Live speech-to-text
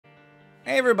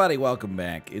Hey everybody, welcome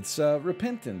back. It's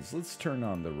Repentance. Let's turn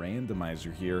on the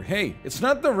randomizer here. Hey, it's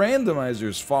not the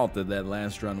randomizer's fault that that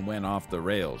last run went off the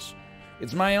rails.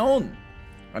 It's my own.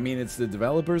 I mean, it's the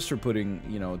developers for putting,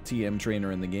 you know, TM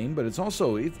Trainer in the game, but it's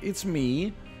also, it's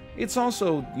me. It's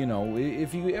also, you know,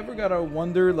 if you ever gotta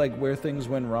wonder, like, where things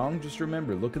went wrong, just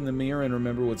remember, look in the mirror and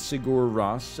remember what Sigur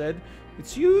Rós said.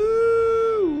 It's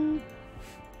you!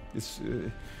 It's,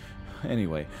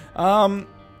 anyway,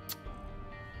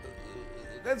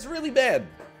 that's really bad.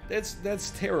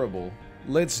 That's terrible.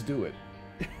 Let's do it.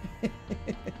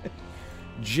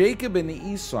 Jacob and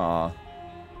Esau,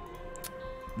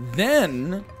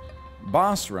 then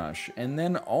Boss Rush, and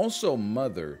then also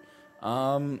Mother.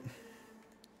 So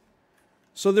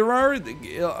there are,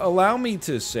 allow me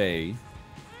to say,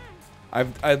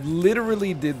 I've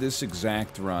literally did this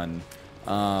exact run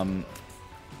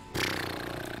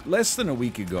less than a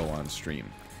week ago on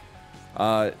stream.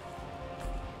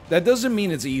 That doesn't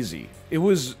mean it's easy. It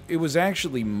was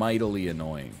actually mightily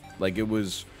annoying. Like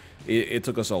it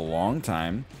took us a long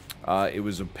time. It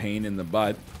was a pain in the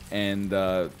butt, and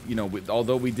you know,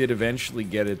 although we did eventually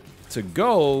get it to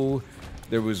go,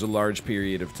 there was a large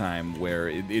period of time where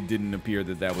it didn't appear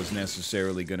that that was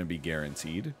necessarily going to be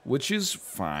guaranteed, which is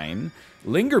fine.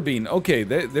 Linger Bean, okay,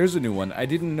 there's a new one. I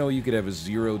didn't know you could have a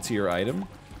 0-tier item.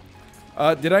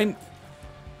 Did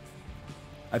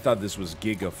I thought this was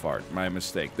Gigafart, my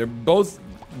mistake. They're both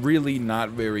really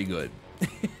not very good.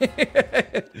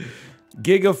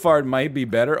 Gigafart might be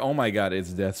better. Oh my god, it's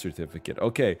Death Certificate.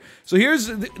 Okay, so here's,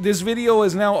 this video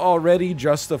has now already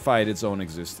justified its own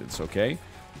existence, okay?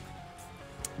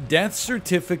 Death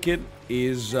Certificate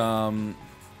is,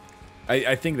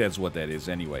 I think that's what that is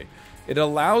anyway. It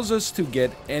allows us to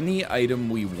get any item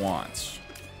we want.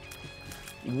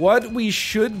 What we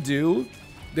should do,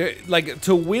 like,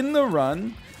 to win the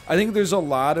run, I think there's a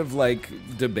lot of, like,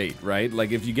 debate, right?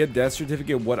 Like, if you get Death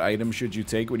Certificate, what item should you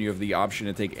take when you have the option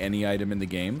to take any item in the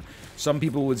game? Some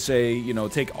people would say, you know,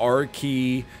 take R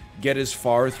key, get as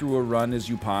far through a run as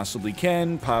you possibly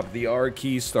can, pop the R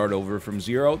key, start over from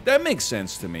 0. That makes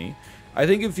sense to me. I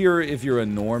think if you're a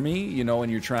normie, you know,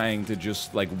 and you're trying to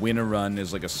just, like, win a run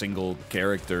as, like, a single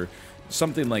character,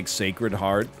 something like Sacred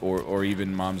Heart or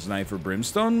even Mom's Knife or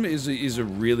Brimstone is a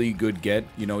really good get.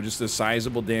 You know, just a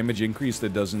sizable damage increase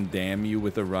that doesn't damn you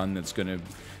with a run that's gonna,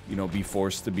 you know, be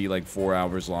forced to be like 4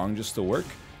 hours long just to work.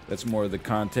 That's more the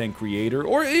content creator.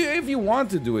 Or if you want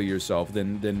to do it yourself,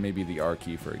 then maybe the R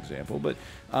key, for example. But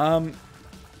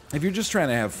if you're just trying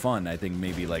to have fun, I think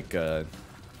maybe like you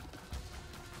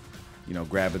know,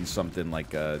 grabbing something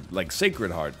like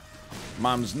Sacred Heart,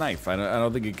 Mom's Knife. I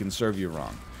don't think it can serve you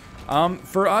wrong.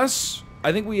 For us,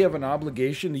 I think we have an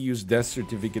obligation to use Death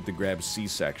Certificate to grab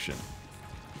C-Section.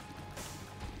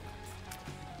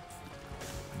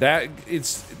 I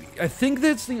think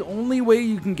that's the only way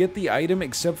you can get the item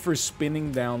except for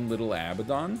spinning down Little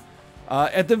Abaddon.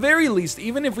 At the very least,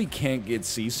 even if we can't get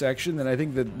C-Section, then I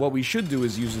think that what we should do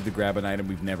is use it to grab an item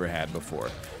we've never had before.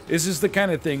 This is the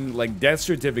kind of thing, like, Death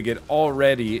Certificate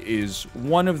already is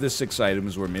one of the 6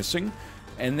 items we're missing,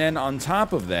 and then on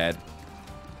top of that,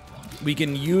 we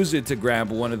can use it to grab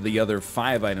one of the other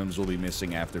 5 items we'll be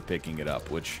missing after picking it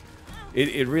up, which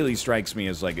it really strikes me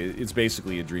as, like, it's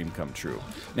basically a dream come true.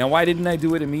 Now, why didn't I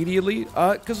do it immediately?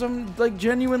 Because I'm, like,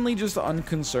 genuinely just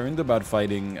unconcerned about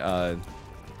fighting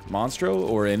Monstro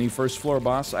or any first floor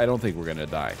boss. I don't think we're gonna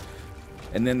die.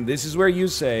 And then this is where you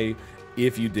say,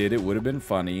 if you did, it would have been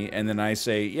funny. And then I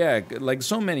say, yeah, like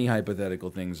so many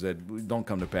hypothetical things that don't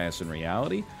come to pass in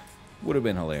reality. Would have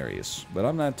been hilarious, but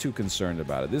I'm not too concerned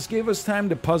about it. This gave us time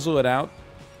to puzzle it out.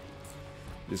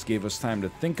 This gave us time to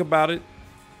think about it.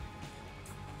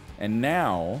 And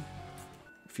now,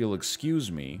 if you'll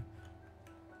excuse me,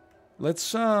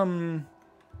 let's do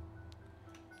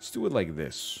it like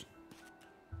this.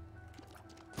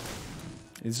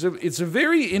 It's a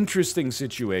very interesting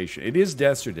situation. It is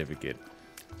Death Certificate.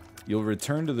 You'll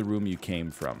return to the room you came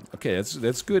from. Okay,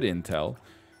 that's good intel.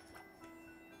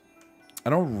 I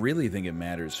don't really think it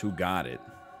matters who got it.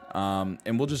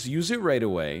 And we'll just use it right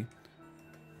away.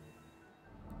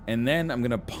 And then I'm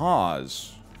going to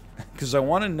pause. Because I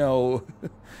want to know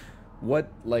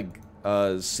what, like,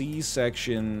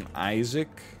 C-Section Isaac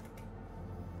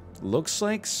looks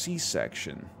like.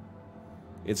 C-Section.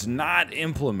 It's not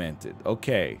implemented.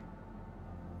 Okay.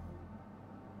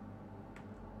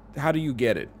 How do you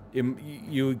get it?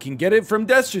 You can get it from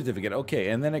Death Certificate. Okay,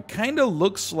 and then it kind of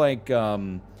looks like...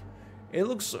 It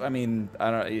looks, I mean,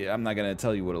 I'm not going to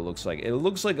tell you what it looks like. It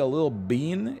looks like a little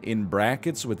bean in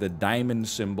brackets with a diamond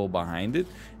symbol behind it,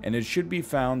 and it should be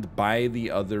found by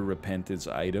the other Repentance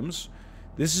items.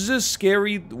 This is a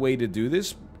scary way to do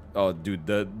this. Oh, dude,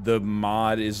 the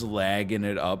mod is lagging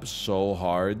it up so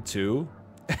hard, too.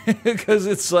 Because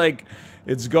it's like,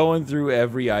 it's going through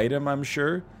every item, I'm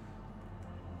sure.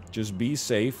 Just be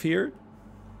safe here.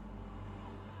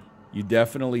 You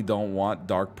definitely don't want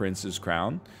Dark Prince's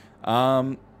crown.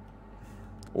 Or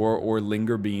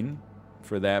Linger Bean,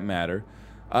 for that matter.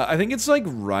 I think it's like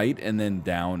right and then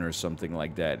down or something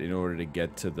like that in order to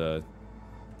get to the...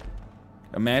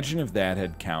 Imagine if that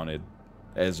had counted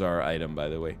as our item, by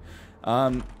the way.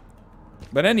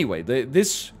 But anyway,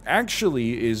 this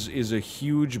actually is a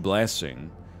huge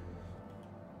blessing.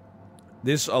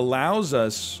 This allows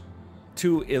us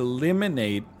to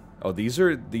eliminate... Oh, these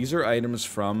are items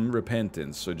from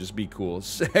Repentance, so just be cool.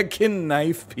 Second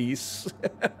knife piece.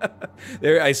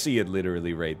 There, I see it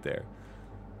literally right there.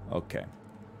 Okay.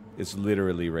 It's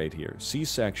literally right here.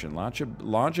 C-section. Launch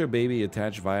a baby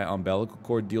attached via umbilical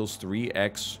cord deals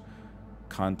 3x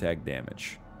contact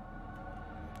damage.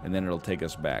 And then it'll take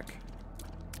us back.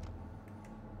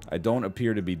 I don't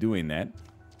appear to be doing that.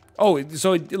 Oh,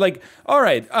 so, like,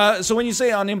 alright. So when you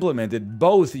say unimplemented,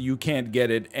 both you can't get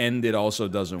it and it also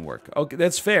doesn't work. Okay,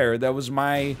 that's fair. That was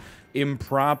my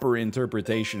improper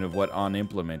interpretation of what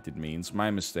unimplemented means.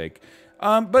 My mistake.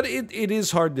 But it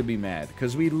is hard to be mad,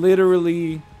 because we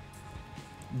literally...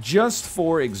 Just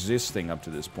for existing up to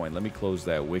this point, let me close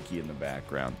that wiki in the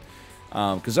background,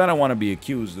 because I don't want to be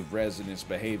accused of resinous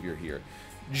behavior here.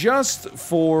 Just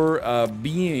for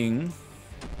being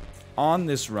on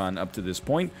this run up to this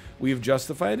point, we have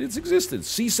justified its existence.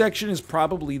 C-section is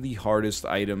probably the hardest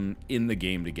item in the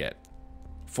game to get.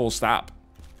 Full stop.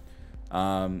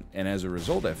 And as a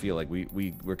result, I feel like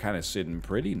we're kind of sitting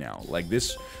pretty now. Like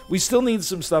this, we still need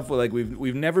some stuff. Like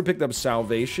we've never picked up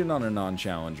Salvation on a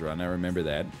non-challenge run. I remember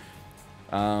that.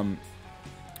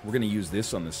 We're gonna use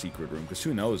this on the secret room because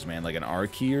who knows, man? Like an R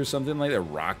key or something like that.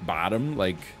 Rock bottom.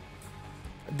 Like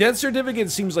Death Certificate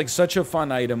seems like such a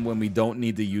fun item when we don't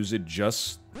need to use it.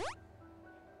 Just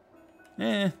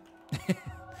when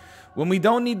we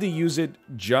don't need to use it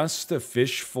just to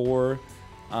fish for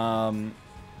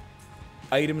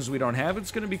items we don't have, it's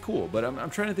gonna be cool. But I'm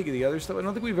trying to think of the other stuff. I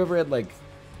don't think we've ever had, like,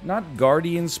 not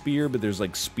Guardian Spear, but there's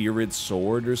like Spirit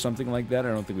Sword or something like that. I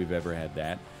don't think we've ever had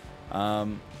that.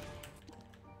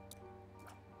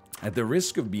 At the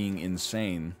risk of being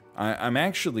insane, I'm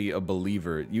actually a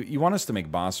believer. You want us to make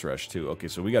boss rush too. Okay,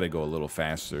 so we gotta go a little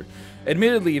faster.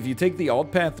 Admittedly, if you take the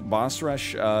alt path, boss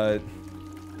rush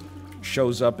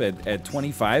shows up at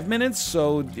 25 minutes,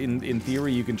 so in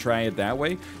theory you can try it that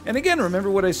way. And again, remember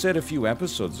what I said a few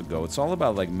episodes ago. It's all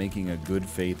about, like, making a good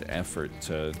faith effort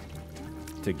to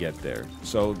get there.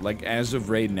 So, like, as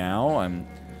of right now,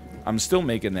 I'm still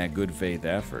making that good faith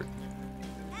effort.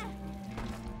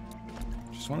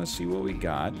 Just want to see what we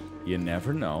got. You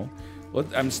never know. Well,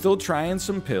 I'm still trying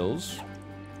some pills.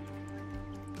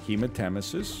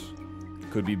 Hematemesis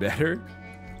could be better.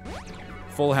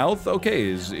 Full health, okay,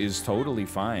 is totally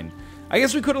fine. I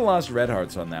guess we could have lost red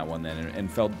hearts on that one then and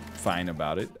felt fine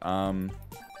about it.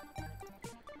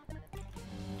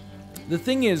 The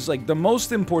thing is, like, the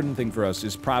most important thing for us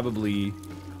is probably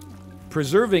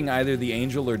preserving either the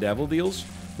angel or devil deals,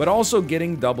 but also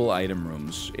getting double item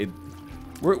rooms.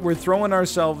 We're throwing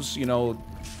ourselves, you know,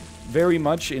 very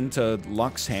much into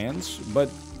luck's hands, but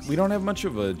we don't have much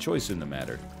of a choice in the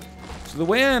matter. So the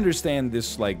way I understand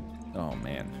this, like, oh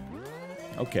man.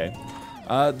 Okay.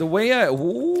 The way I...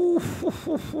 Ooh,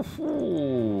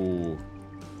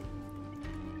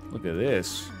 look at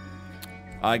this.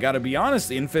 I gotta be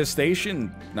honest,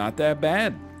 Infestation, not that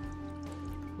bad.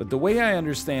 But the way I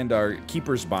understand our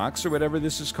Keeper's Box, or whatever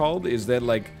this is called, is that,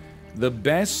 like, the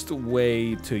best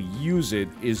way to use it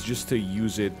is just to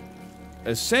use it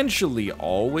essentially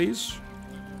always.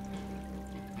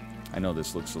 I know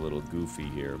this looks a little goofy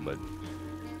here, but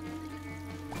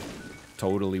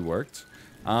totally worked.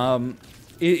 It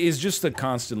is just to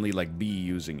constantly, like, be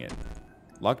using it.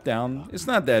 Lockdown, it's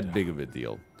not that big of a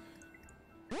deal.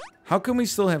 How can we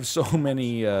still have so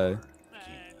many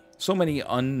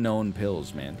unknown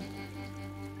pills, man?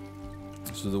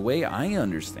 So the way I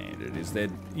understand it is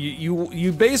that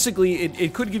you basically,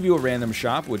 it could give you a random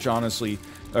shop, which honestly,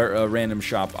 or a random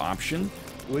shop option,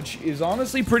 which is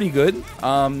honestly pretty good.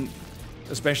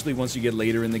 Especially once you get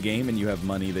later in the game and you have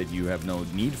money that you have no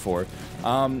need for.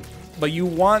 But you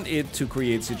want it to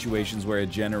create situations where it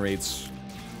generates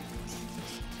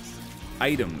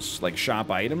items, like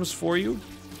shop items for you.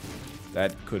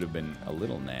 That could have been a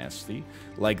little nasty.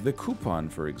 Like the coupon,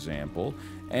 for example.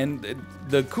 And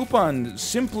the coupon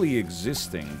simply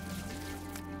existing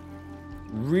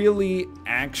really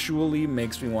actually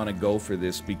makes me want to go for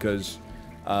this, because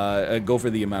go for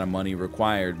the amount of money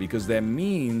required, because that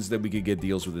means that we could get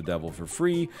deals with the devil for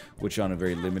free, which on a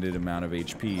very limited amount of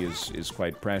HP is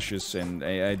quite precious. And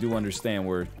I do understand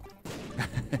we're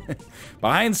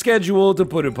behind schedule, to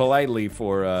put it politely,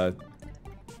 for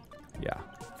yeah,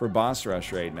 for boss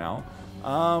rush right now.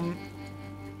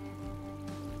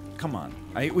 Come on,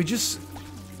 we just,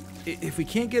 if we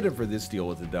can't get it for this deal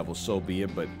with the devil, so be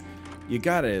it. But you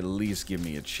gotta at least give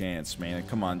me a chance, man.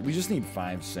 Come on, we just need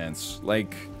 5 cents.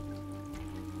 Like,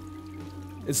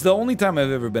 it's the only time I've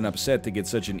ever been upset to get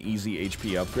such an easy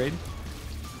HP upgrade.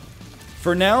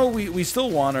 For now, we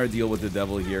still want our deal with the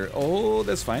devil here. Oh,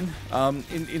 that's fine.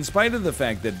 In spite of the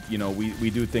fact that, you know, we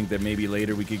do think that maybe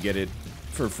later we could get it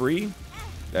for free.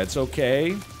 That's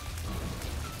okay.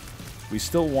 We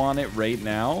still want it right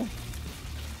now.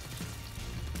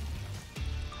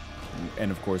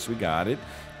 And of course we got it.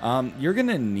 You're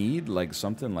gonna need like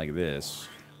something like this.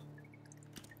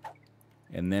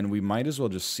 And then we might as well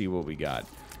just see what we got.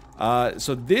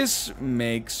 So this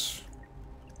makes...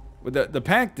 The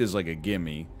pact is like a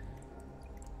gimme.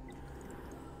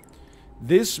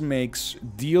 This makes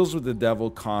deals with the devil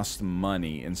cost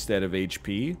money instead of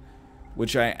HP,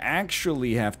 which I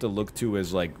actually have to look to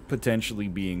as like potentially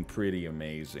being pretty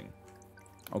amazing.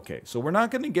 Okay, so we're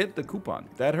not going to get the coupon.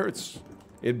 That hurts.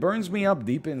 It burns me up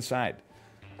deep inside.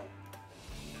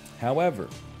 However,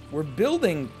 we're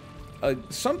building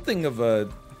something of a...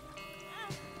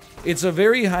 It's a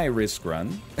very high-risk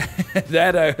run.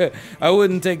 That I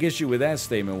wouldn't take issue with that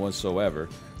statement whatsoever.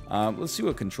 Let's see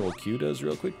what Control Q does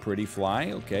real quick. Pretty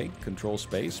fly. Okay, Control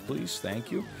Space, please.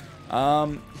 Thank you.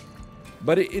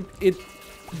 But it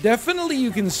definitely, you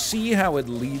can see how it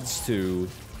leads to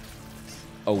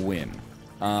a win.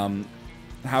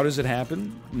 How does it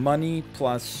happen? Money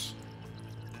plus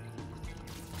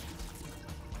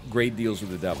great deals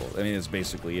with the devil. I mean, that's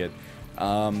basically it.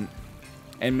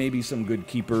 And maybe some good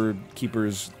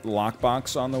keeper's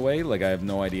lockbox on the way. Like, I have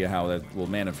no idea how that will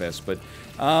manifest, but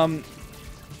and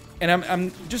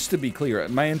I'm just to be clear,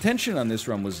 my intention on this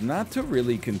run was not to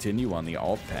really continue on the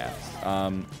alt path.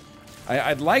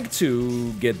 I'd like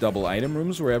to get double item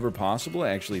rooms wherever possible. I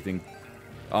actually think...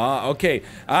 okay.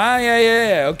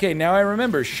 Yeah. Okay, now I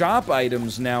remember. Shop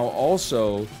items now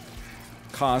also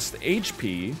cost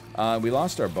HP. We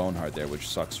lost our bone heart there, which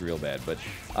sucks real bad. But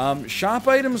shop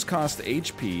items cost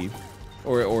HP,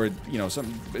 or you know,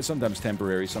 sometimes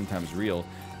temporary, sometimes real.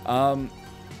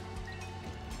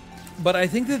 But I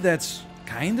think that that's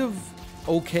kind of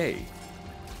okay.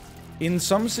 In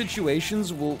some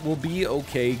situations, we'll be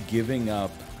okay giving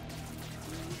up.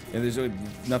 And there's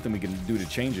nothing we can do to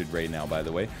change it right now, by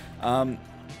the way.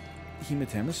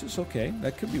 Hematemesis, okay,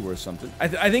 that could be worth something.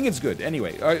 I think it's good.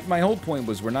 Anyway, my whole point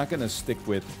was we're not going to stick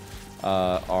with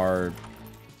our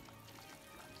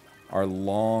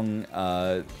long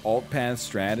alt path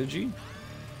strategy.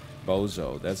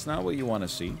 Bozo, that's not what you want to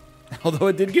see. Although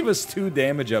it did give us 2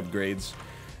 damage upgrades,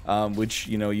 which,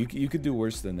 you know, you could do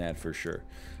worse than that for sure.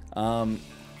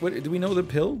 What do we know? The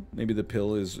pill? Maybe the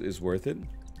pill is worth it.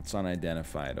 It's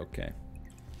unidentified. Okay.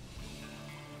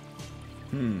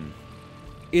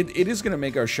 It is going to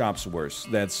make our shops worse.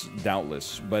 That's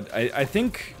doubtless. But I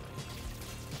think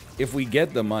if we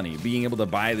get the money, being able to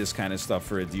buy this kind of stuff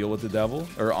for a deal with the devil,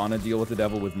 or on a deal with the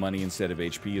devil with money instead of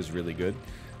HP, is really good.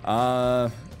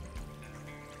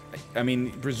 I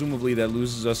mean, presumably that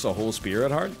loses us a whole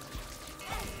spirit heart.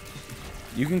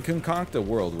 You can concoct a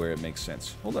world where it makes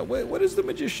sense. Hold on, what does the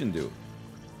magician do?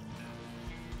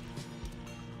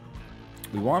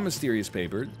 We want mysterious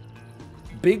paper,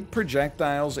 big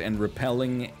projectiles, and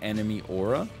repelling enemy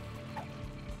aura.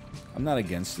 I'm not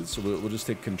against it, so we'll just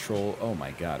take control. Oh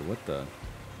my god, what the...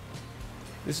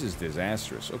 This is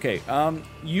disastrous. Okay,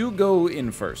 you go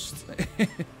in first.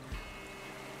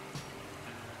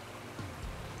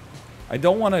 I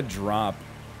don't want to drop...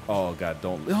 Oh god,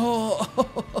 don't... Oh!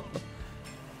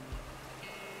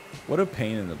 What a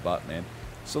pain in the butt, man.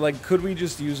 So, like, could we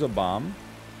just use a bomb?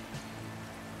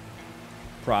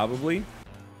 Probably.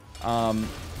 I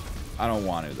don't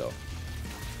want to, though.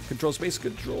 Control space,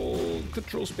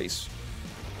 control space.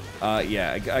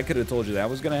 Yeah, I could have told you that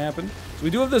was going to happen. So we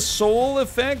do have the soul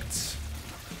effect.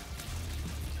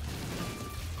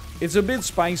 It's a bit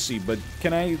spicy, but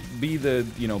can I be the,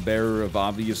 you know, bearer of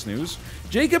obvious news?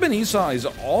 Jacob and Esau is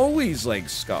always, like,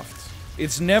 scuffed.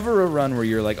 It's never a run where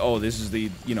you're like, oh, this is the,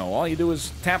 you know, all you do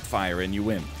is tap fire and you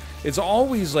win. It's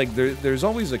always, like, there's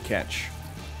always a catch.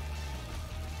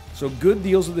 So good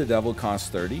deals with the devil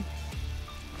cost 30.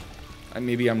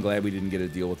 Maybe I'm glad we didn't get a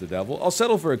deal with the devil. I'll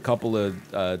settle for a couple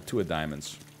of 2 of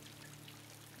diamonds.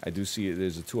 I do see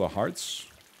there's a 2 of hearts.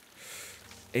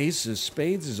 Ace of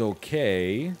spades is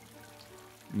okay.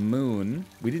 moon.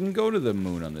 We didn't go to the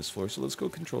moon on this floor, so let's go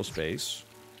control space.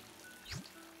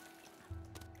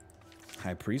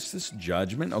 High Priestess,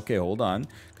 Judgment. Okay, hold on.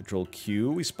 Control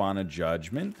Q, we spawn a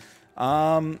Judgment.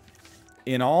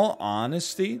 In all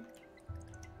honesty,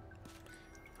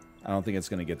 I don't think it's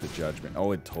going to get the Judgment.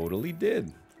 Oh, it totally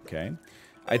did. Okay.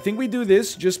 I think we do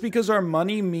this just because our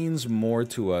money means more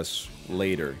to us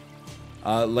later.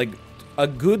 Like, a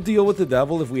good deal with the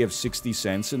devil, if we have 60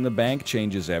 cents in the bank,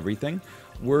 changes everything.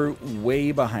 We're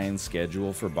way behind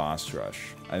schedule for boss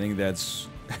rush. I think that's...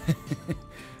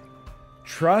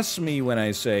 Trust me when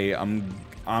I say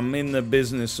I'm in the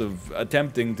business of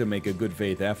attempting to make a good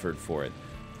faith effort for it.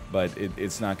 But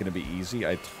it's not going to be easy.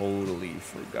 I totally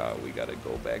forgot we got to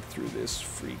go back through this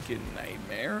freaking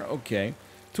nightmare. Okay.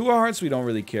 Two of Hearts, we don't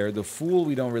really care. The Fool,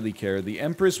 we don't really care. The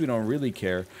Empress, we don't really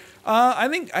care. I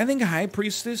think High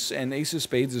Priestess and Ace of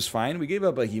Spades is fine. We gave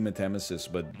up a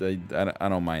Hematemesis, but I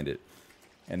don't mind it.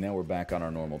 And now we're back on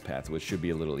our normal path, which should be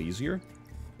a little easier.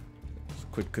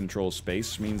 Quick control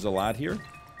space means a lot here.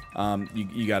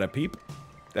 You got a peep.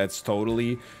 That's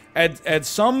totally... At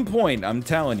some point, I'm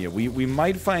telling you, we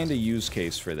might find a use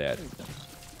case for that.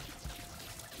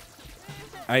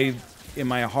 In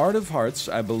my heart of hearts,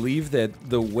 I believe that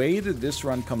the way that this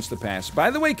run comes to pass... By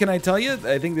the way, can I tell you,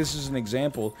 I think this is an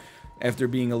example after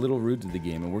being a little rude to the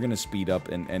game, and we're going to speed up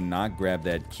and not grab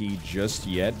that key just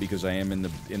yet, because I am in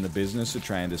the business of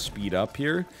trying to speed up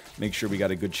here, make sure we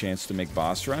got a good chance to make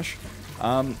boss rush.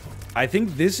 I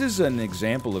think this is an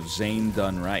example of Zane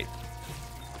done right.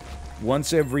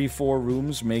 Once every 4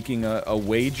 rooms, making a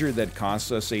wager that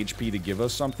costs us HP to give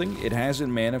us something. It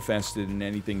hasn't manifested in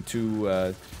anything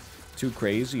too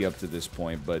crazy up to this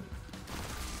point, but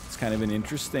it's kind of an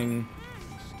interesting...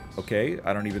 Okay,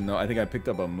 I don't even know. I think I picked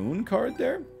up a moon card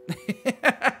there.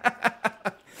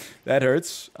 That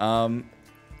hurts. But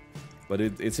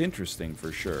it's interesting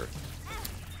for sure.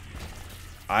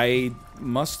 I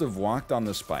must have walked on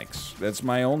the spikes. That's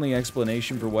my only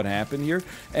explanation for what happened here.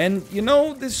 And, you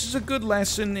know, this is a good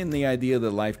lesson in the idea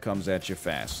that life comes at you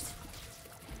fast.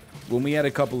 When we had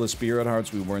a couple of Spirit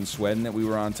Hearts, we weren't sweating that we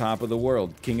were on top of the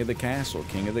world. King of the castle,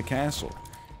 king of the castle.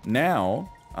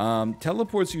 Now...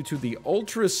 teleports you to the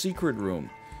ultra secret room.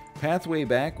 Pathway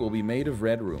back will be made of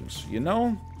red rooms. You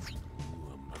know?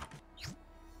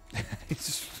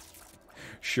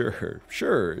 Sure.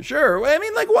 I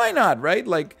mean, like, why not, right?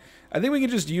 Like, I think we can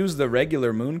just use the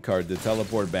regular moon card to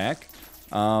teleport back.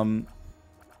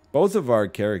 Both of our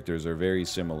characters are very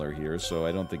similar here, so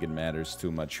I don't think it matters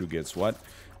too much who gets what.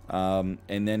 And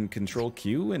then control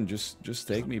Q and just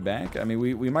take me back. I mean,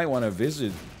 we might want to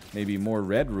visit maybe more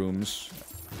red rooms.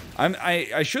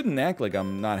 I shouldn't act like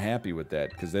I'm not happy with that,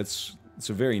 because it's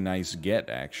a very nice get,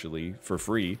 actually, for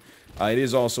free. It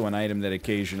is also an item that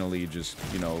occasionally just,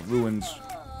 you know, ruins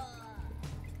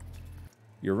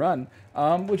your run,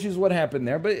 which is what happened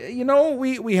there. But, you know,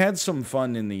 we had some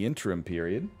fun in the interim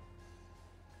period.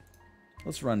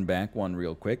 Let's run back one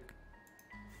real quick.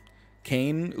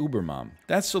 Kane Ubermom.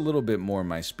 That's a little bit more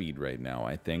my speed right now,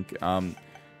 I think. I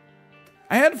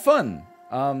had fun.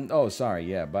 Oh, sorry,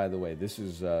 yeah, by the way, this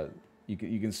is,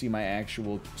 you can see my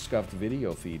actual scuffed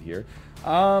video feed here.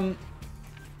 I'm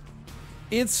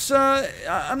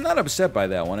not upset by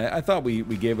that one. I thought we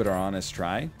gave it our honest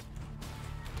try.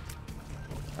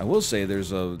 I will say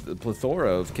there's a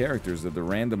plethora of characters that the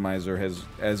randomizer has,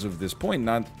 as of this point,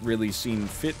 not really seen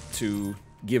fit to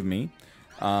give me.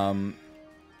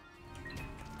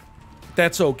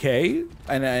 That's okay,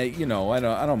 and I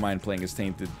don't mind playing as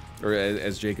Tainted, or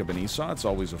as Jacob and Esau. It's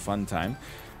always a fun time.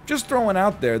 Just throwing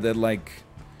out there that, like,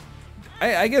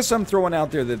 I guess I'm throwing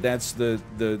out there that that's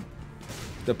the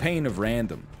pain of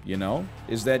random, you know?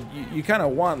 Is that you kind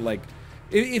of want, like,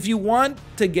 if you want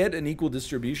to get an equal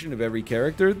distribution of every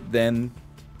character, then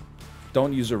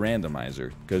don't use a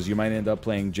randomizer, because you might end up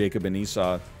playing Jacob and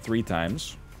Esau 3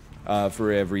 times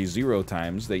for every 0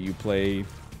 times that you play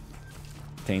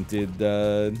Tainted,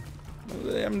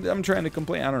 I'm trying to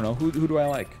complain. I don't know. Who do I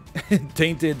like?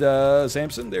 Tainted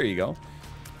Samson? There you go.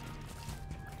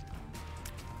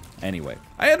 Anyway,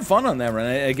 I had fun on that run.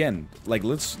 Again, like,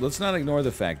 let's not ignore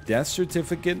the fact Death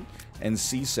Certificate and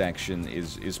C-Section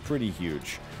is pretty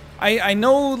huge. I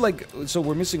know, like, so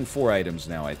we're missing 4 items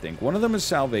now, I think. One of them is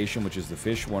Salvation, which is the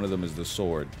fish. One of them is the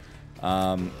sword.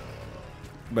 But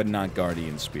not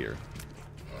Guardian Spear.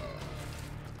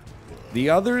 The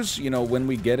others, you know, when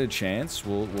we get a chance,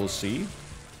 we'll see.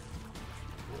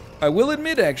 I will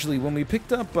admit, actually, when we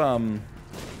picked up,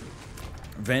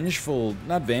 Vengeful,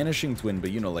 not Vanishing Twin,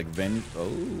 but, you know, like,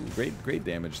 oh, great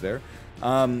damage there.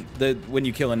 When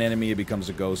you kill an enemy, it becomes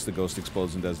a ghost. The ghost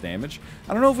explodes and does damage.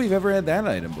 I don't know if we've ever had that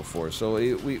item before, so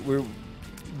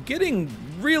getting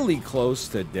really close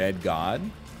to Dead God.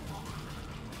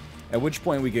 At which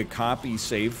point we could copy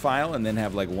save file and then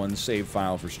have like one save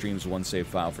file for streams, one save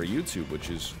file for YouTube, which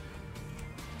is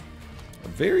a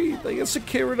very, like, it's a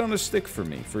carrot on a stick for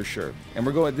me, for sure. And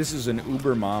we're going, this is an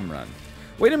Uber Mom run.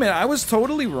 Wait a minute, I was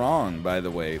totally wrong, by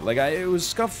the way. Like, it was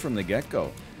scuffed from the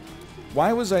get-go.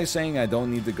 Why was I saying I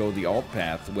don't need to go the alt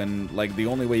path when, like, the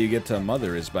only way you get to a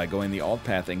mother is by going the alt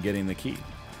path and getting the key?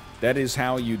 That is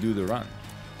how you do the run.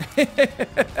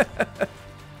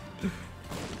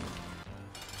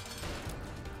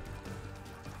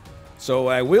 So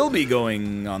I will be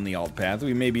going on the alt path.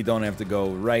 We maybe don't have to go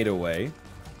right away.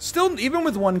 Still, even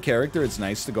with one character, it's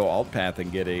nice to go alt path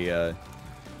and get a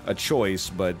choice,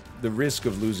 but the risk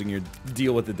of losing your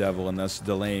deal with the devil and thus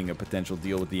delaying a potential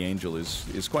deal with the angel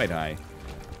is quite high.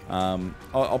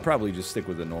 I'll probably just stick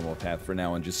with the normal path for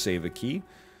now and just save a key.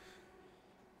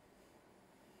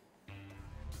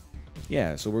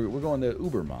 Yeah, so we're going to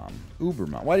Uber Mom. Uber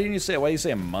Mom. Why do you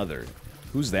say a mother?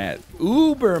 Who's that?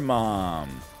 Uber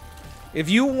Mom. If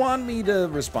you want me to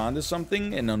respond to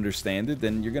something and understand it,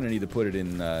 then you're going to need to put it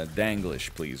in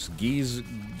Danglish, please. Gieslingese,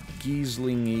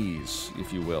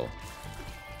 if you will.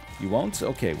 You won't?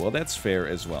 Okay, well, that's fair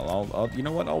as well. You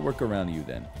know what? I'll work around you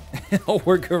then. I'll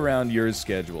work around your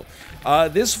schedule.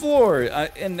 This floor,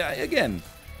 and again,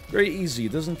 very easy.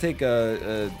 It doesn't take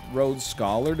a Rhodes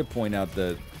Scholar to point out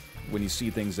when you see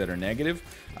things that are negative.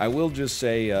 I will just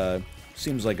say,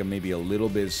 seems like maybe a little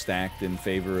bit stacked in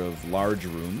favor of large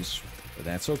rooms. But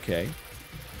that's okay.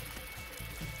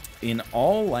 In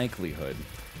all likelihood,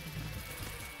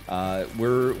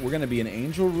 we're going to be an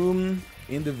angel room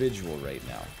individual right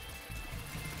now.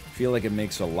 I feel like it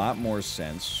makes a lot more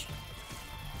sense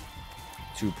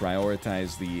to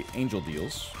prioritize the angel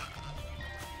deals.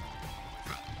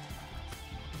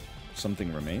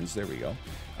 Something remains. There we go.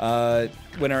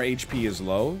 When our HP is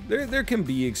low, there can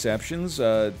be exceptions.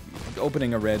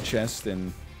 Opening a red chest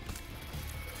and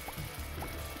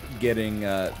getting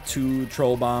 2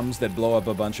 troll bombs that blow up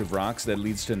a bunch of rocks that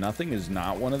leads to nothing is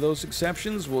not one of those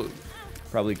exceptions. We'll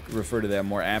probably refer to that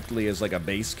more aptly as like a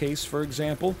base case, for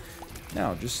example.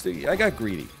 No, just I got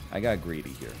greedy. I got greedy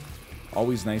here.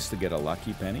 Always nice to get a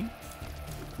lucky penny.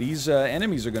 These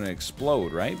enemies are going to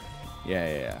explode, right?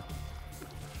 Yeah.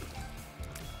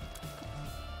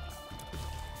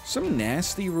 Some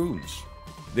nasty rooms.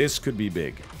 This could be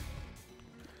big.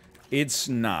 It's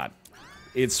not.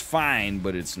 It's fine,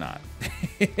 but it's not.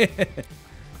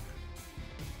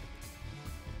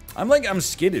 I'm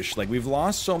skittish. Like, we've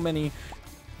lost so many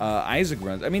Isaac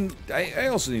runs. I mean, I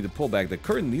also need to pull back the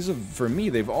curtain. These have, for me,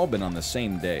 they've all been on the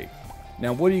same day.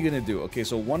 Now, what are you going to do? Okay,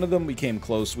 so one of them we came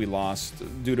close. We lost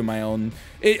due to my own...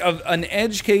 an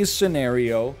edge case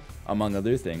scenario, among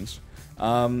other things,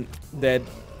 that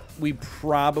we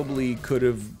probably could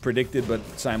have predicted, but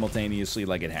simultaneously,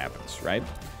 like, it happens, right?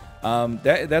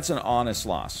 That's an honest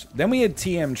loss. Then we had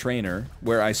TM Trainer,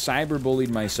 where I cyberbullied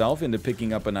myself into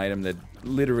picking up an item that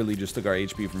literally just took our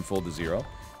HP from full to 0.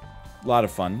 A lot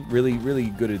of fun. Really, really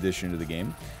good addition to the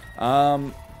game.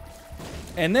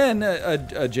 And then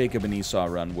a Jacob and Esau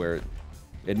run where,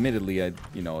 admittedly,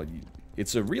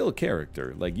 it's a real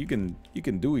character. Like, you can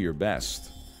do your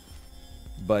best.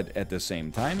 But at the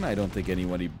same time, I don't think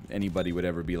anybody would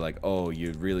ever be like, oh,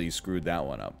 you really screwed that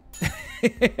one up.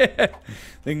 I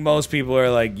think most people are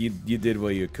like, you did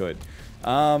what you could.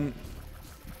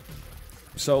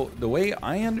 So the way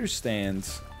I understand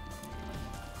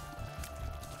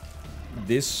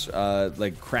this,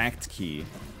 like, cracked key,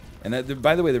 and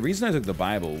by the way, the reason I took the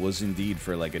Bible was indeed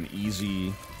for, like, an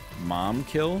easy mom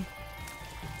kill.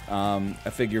 A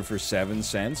figure for 7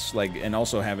 cents, like, and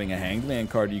also having a Hangman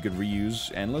card you could reuse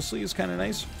endlessly is kind of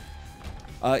nice.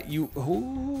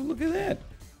 Look at that.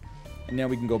 And now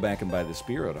we can go back and buy the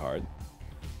Spirit Heart.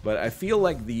 But I feel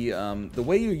like the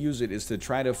way you use it is to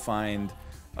try to find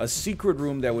a secret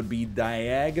room that would be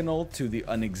diagonal to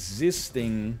an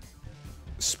existing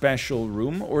special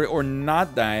room, or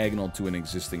not diagonal to an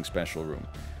existing special room.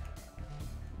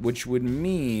 Which would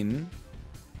mean,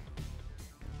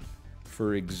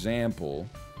 for example,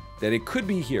 that it could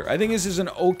be here. I think this is an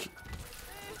okay...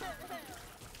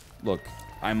 Look,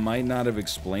 I might not have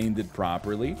explained it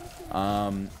properly.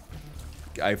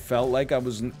 I felt like I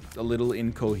was a little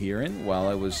incoherent while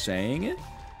I was saying it.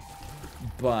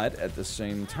 But at the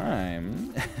same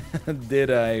time,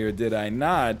 did I or did I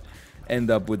not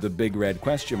end up with the big red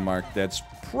question mark that's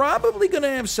probably going to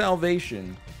have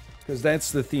salvation? Because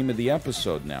that's the theme of the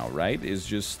episode now, right? Is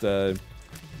just... an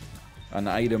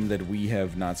item that we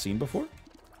have not seen before.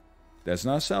 That's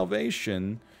not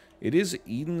salvation. It is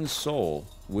Eden's Soul,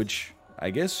 which I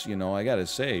guess, I gotta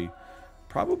say,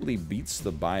 Probably beats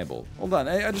the Bible. Hold on,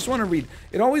 I just want to read.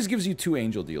 It always gives you 2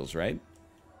 angel deals, right?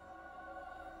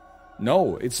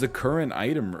 No, it's the current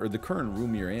item, or the current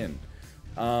room you're in.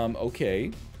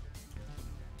 Okay.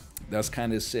 That's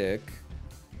kind of sick.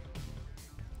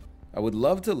 I would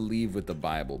love to leave with the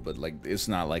Bible, but, like, it's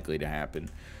not likely to happen.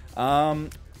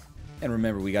 And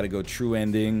remember, we got to go true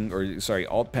ending, or, sorry,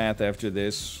 alt path after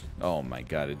this. Oh my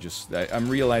god, I'm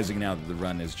realizing now that the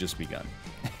run has just begun.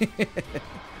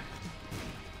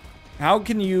 How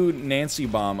can you Nancy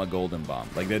bomb a golden bomb?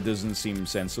 Like, that doesn't seem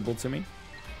sensible to me.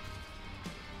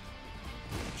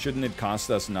 Shouldn't it cost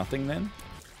us nothing then?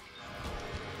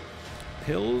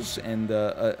 Pills and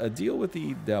a deal with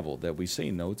the devil that we say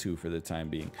no to for the time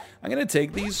being. I'm gonna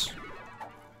take these.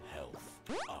 Health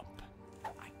up.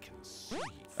 I can see.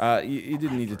 You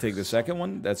didn't need to take the second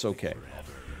one. That's okay.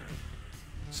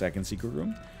 Second secret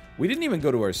room. We didn't even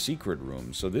go to our secret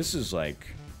room, so this is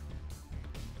like...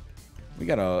 We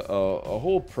got a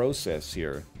whole process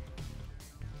here.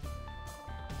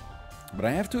 But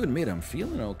I have to admit, I'm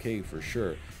feeling okay for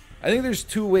sure. I think there's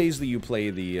 2 ways that you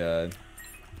play the...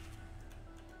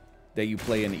 that you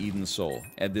play an Eden Soul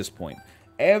at this point.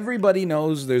 Everybody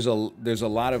knows there's a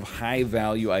lot of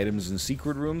high-value items in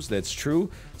secret rooms. That's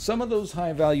true. Some of those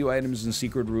high-value items in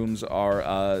secret rooms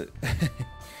are...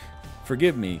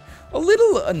 forgive me, a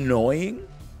little annoying.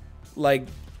 Like...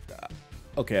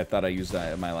 Okay, I thought I used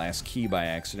my last key by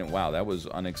accident. Wow, that was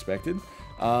unexpected.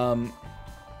 We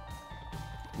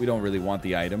don't really want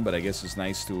the item, but I guess it's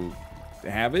nice to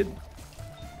have it.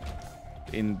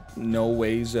 In no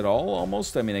ways at all,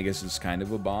 almost. I mean, I guess it's kind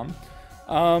of a bomb.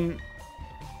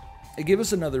 It gave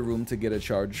us another room to get a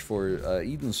charge for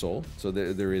Eden Soul, so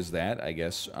there is that, I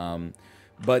guess.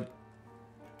 But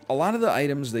a lot of the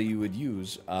items that you would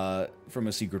use from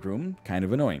a secret room, kind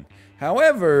of annoying.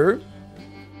 However...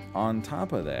 On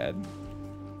top of that,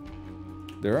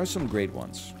 there are some great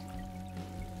ones.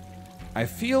 I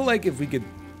feel like if we could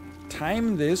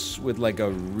time this with like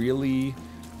a really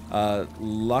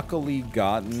luckily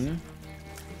gotten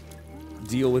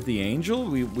deal with the angel,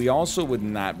 we also would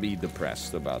not be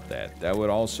depressed about that. That would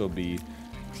also be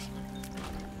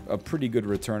a pretty good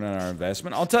return on our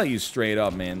investment. I'll tell you straight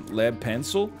up, man. Lead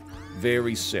pencil,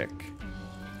 very sick.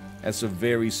 That's a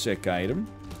very sick item.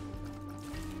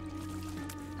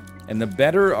 And the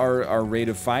better our rate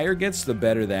of fire gets, the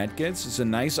better that gets. It's a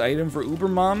nice item for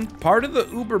Ubermom. Part of the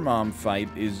Ubermom fight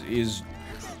is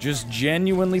just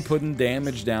genuinely putting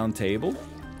damage down table.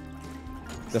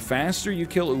 The faster you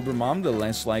kill Ubermom, the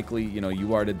less likely, you know,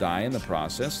 you are to die in the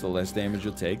process, the less damage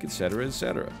you'll take, etc.,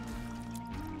 etc.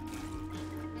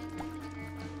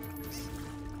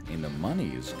 And the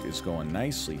money is going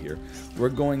nicely here. We're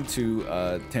going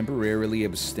to temporarily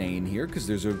abstain here, because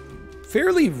there's a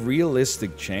fairly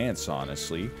realistic chance,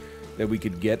 honestly, that we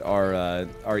could get our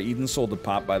Eden Soul to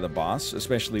pop by the boss,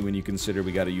 especially when you consider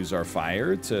we got to use our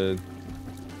fire to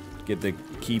get the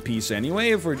key piece anyway.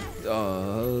 If we're...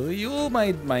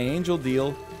 my angel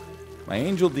deal. My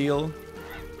angel deal.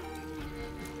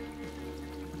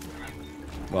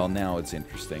 Well, now it's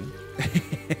interesting.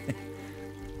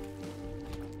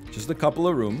 Just a couple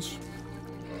of rooms.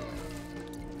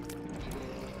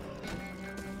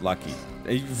 Lucky.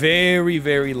 Very,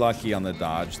 very lucky on the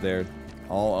dodge there.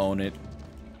 I'll own it.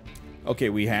 Okay,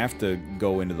 we have to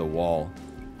go into the wall.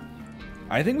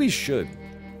 I think we should.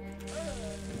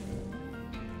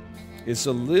 It's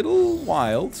a little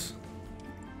wild.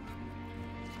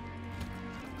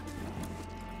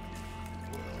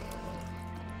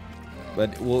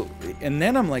 But, well, and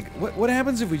then I'm like, what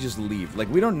happens if we just leave? Like,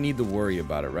 we don't need to worry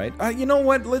about it, right? You know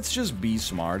what? Let's just be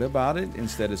smart about it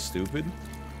instead of stupid.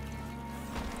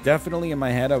 Definitely in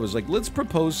my head, I was like, let's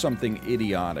propose something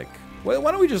idiotic. Why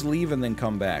don't we just leave and then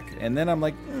come back? And then I'm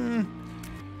like,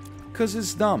 because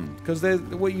it's dumb. Because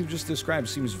what you've just described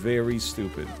seems very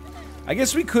stupid. I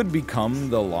guess we could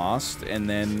become the Lost and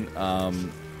then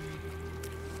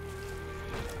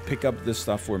pick up the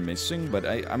stuff we're missing, but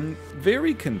I'm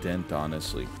very content,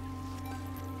 honestly.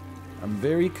 I'm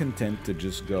very content to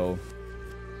just go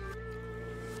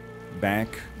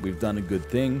back. We've done a good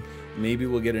thing. Maybe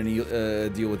we'll get a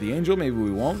deal with the angel. Maybe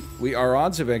we won't. Our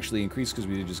odds have actually increased because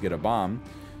we did just get a bomb.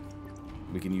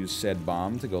 We can use said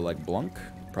bomb to go like blunk.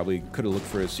 Probably could have looked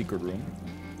for a secret room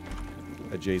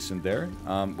adjacent there.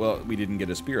 Well, we didn't get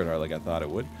a spirit heart like I thought it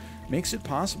would. Makes it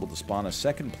possible to spawn a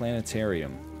second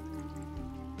planetarium.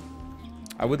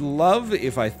 I would love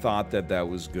if I thought that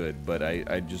was good, but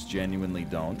I just genuinely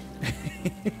don't.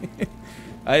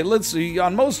 Let's see,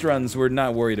 on most runs, we're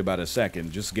not worried about a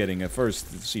second. Just getting a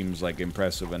first seems like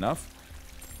impressive enough.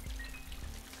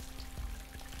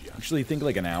 Actually, I think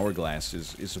like an hourglass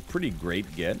is a pretty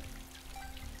great get.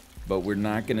 but we're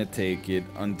not going to take it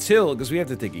until, because we have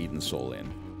to take Eden Soul in.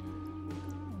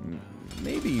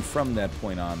 Maybe from that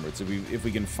point onwards, if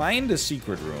we can find a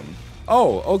secret room.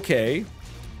 Oh, okay.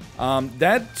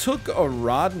 That took a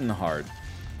Rotten Heart,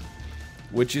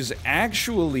 which is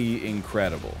actually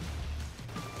incredible.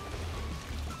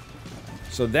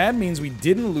 So that means we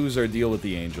didn't lose our deal with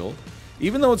the Angel,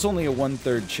 even though it's only a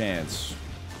 1/3 chance.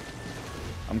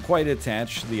 I'm quite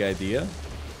attached to the idea.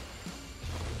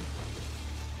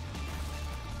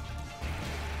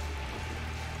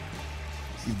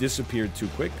 You disappeared too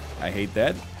quick. I hate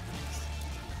that.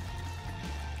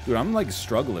 Dude, I'm like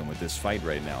struggling with this fight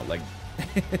right now. Like,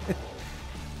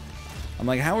 I'm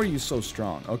like, how are you so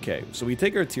strong? Okay, so we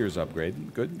take our Tears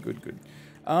upgrade. Good, good, good.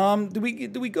 Do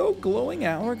we go Glowing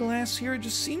Hourglass here? It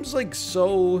just seems like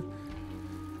so...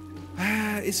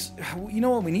 you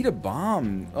know what? We need a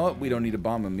bomb. Oh, we don't need a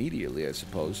bomb immediately, I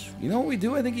suppose. You know what we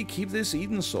do? I think you keep this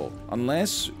Eden Soul.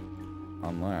 Unless...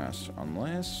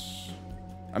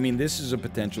 I mean, this is a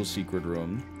potential secret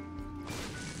room.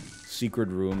 Secret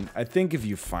room. I think if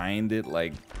you find it,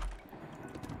 like...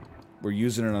 we're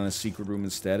using it on a secret room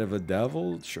instead of a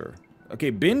devil? Sure. Okay,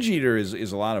 Binge Eater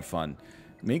is a lot of fun.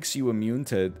 Makes you immune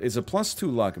to... it's a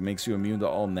 +2 luck. It makes you immune to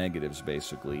all negatives,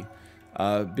 basically.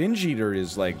 Binge Eater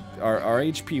is like... our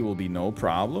HP will be no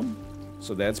problem.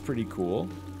 So that's pretty cool.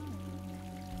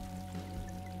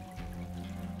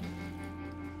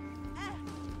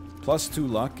 +2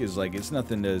 luck is like... it's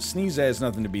nothing to sneeze at. It's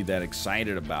nothing to be that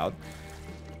excited about.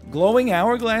 Glowing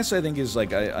Hourglass, I think, is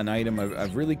like an item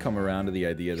I've really come around to the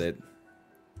idea that...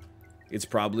 it's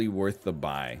probably worth the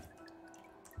buy.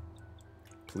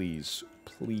 Please.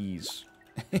 Please.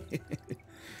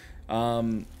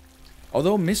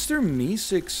 Although Mr.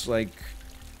 Meeseeks, like...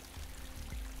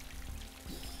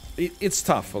 it's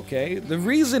tough, okay? The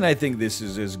reason I think this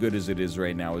is as good as it is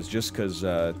right now is just because,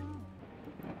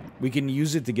 we can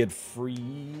use it to get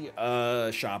free,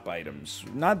 shop items.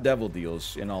 Not devil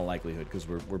deals, in all likelihood, because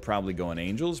we're probably going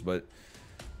angels, but...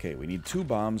 okay, we need 2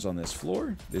 bombs on this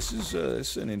floor. This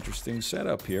is an interesting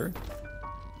setup here.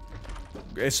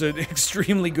 It's an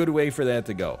extremely good way for that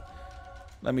to go.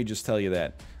 Let me just tell you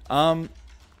that.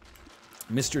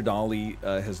 Mr. Dolly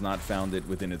has not found it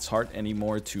within its heart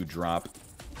anymore to drop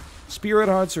Spirit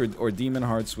Hearts or Demon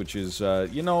Hearts, which is,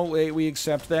 you know, we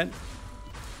accept that.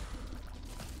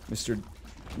 Mr.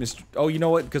 Oh, you know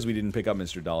what? Because we didn't pick up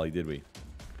Mr. Dolly, did we?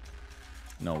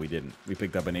 No, we didn't. We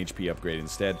picked up an HP upgrade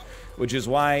instead, which is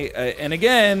why, and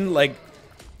again, like,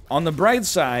 on the bright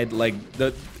side, like,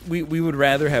 we would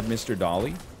rather have Mr.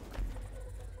 Dolly.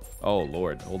 Oh,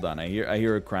 Lord, hold on. I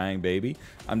hear a crying baby.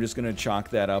 I'm just gonna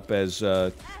chalk that up as,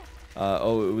 oh,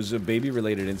 it was a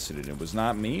baby-related incident. It was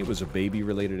not me. It was a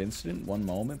baby-related incident. One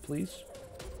moment, please.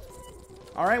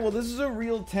 All right, well, this is a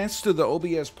real test of the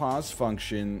OBS pause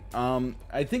function.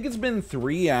 I think it's been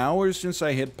 3 hours since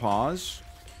I hit pause.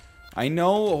 I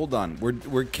know, hold on,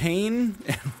 we're Kane,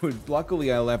 and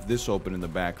luckily I left this open in the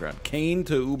background. Kane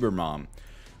to Ubermom.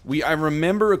 I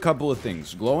remember a couple of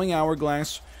things. Glowing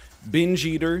Hourglass, Binge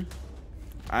Eater.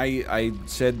 I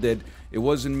said that it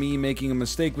wasn't me making a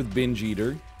mistake with Binge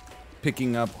Eater.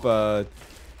 Picking up,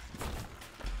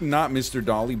 not Mr.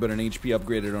 Dolly, but an HP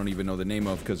upgrade I don't even know the name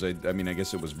of, because I mean, I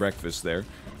guess it was breakfast there.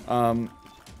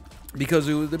 Because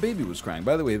the baby was crying.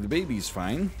 By the way, the baby's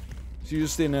fine. She's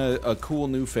just in a cool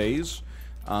new phase,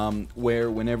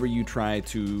 where whenever you try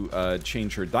to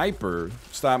change her diaper,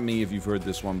 stop me if you've heard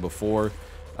this one before,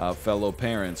 fellow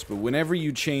parents, but whenever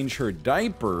you change her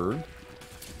diaper,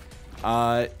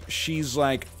 she's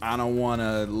like, I don't want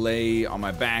to lay on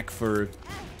my back for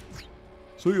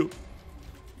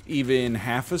even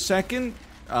half a second.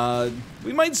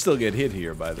 We might still get hit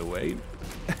here, by the way.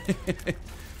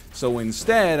 So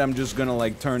instead, I'm just gonna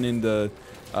like turn into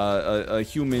a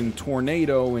human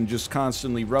tornado and just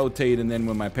constantly rotate, and then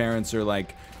when my parents are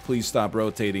like, please stop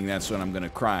rotating, that's when I'm gonna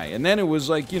cry. And then it was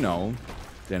like, you know,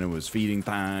 then it was feeding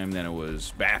time, then it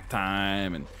was bath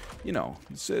time, and you know,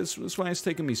 that's why it's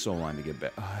taking me so long to get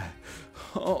back.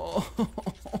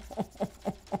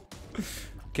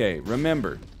 Okay,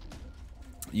 remember,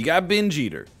 you got Binge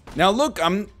Eater. Now look,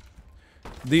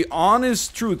 the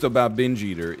honest truth about Binge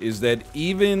Eater is that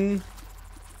even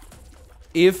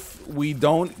if we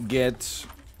don't get,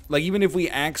 like, even if we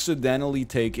accidentally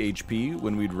take HP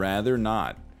when we'd rather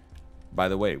not, by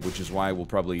the way, which is why we'll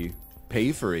probably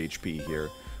pay for HP here,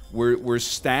 we're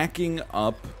stacking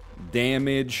up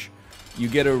damage. You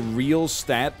get a real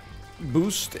stat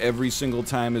boost every single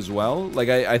time as well. Like,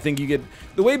 I think you get,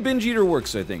 the way Binge Eater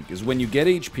works, I think, is when you get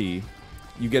HP,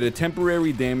 you get a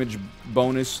temporary damage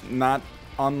bonus, not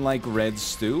unlike Red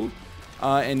Stew,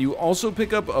 and you also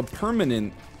pick up a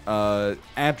permanent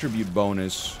attribute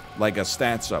bonus, like a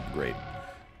stats upgrade.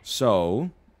 So,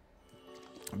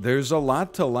 there's a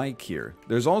lot to like here.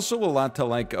 There's also a lot to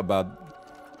like about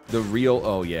the real...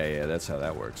 Oh, yeah, that's how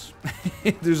that works.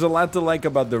 There's a lot to like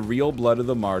about the real Blood of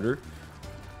the Martyr,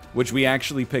 which we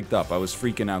actually picked up. I was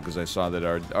freaking out because I saw that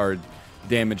our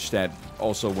damage stat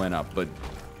also went up, but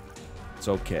it's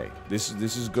okay. This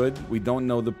is good. We don't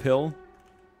know the pill,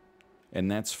 and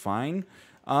that's fine.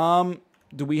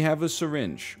 Do we have a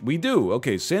syringe? We do.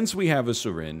 Okay, since we have a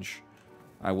syringe,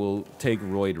 I will take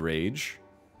Roid Rage.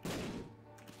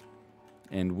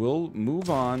 And we'll move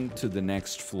on to the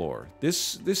next floor.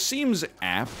 This seems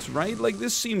apt, right? Like,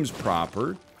 this seems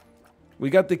proper. We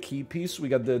got the key piece. We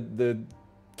got the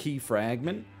key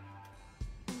fragment.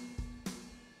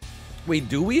 Wait,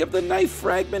 do we have the knife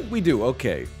fragment? We do,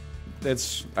 okay.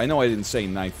 That's... I know I didn't say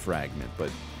knife fragment,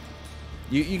 but...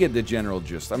 You get the general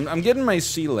gist. I'm getting my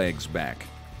sea legs back.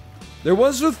 There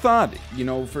was a thought, you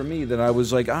know, for me that I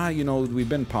was like, you know, we've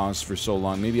been paused for so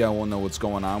long. Maybe I won't know what's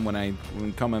going on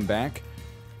when coming back.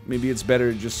 Maybe it's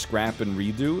better to just scrap and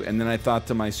redo. And then I thought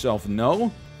to myself,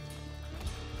 no.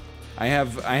 I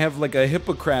have like a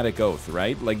Hippocratic oath,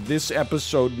 right? Like, this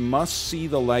episode must see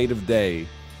the light of day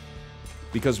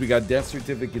because we got Death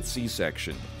Certificate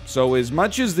C-section. So as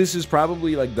much as this is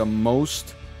probably like the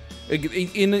most...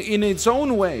 In its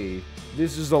own way,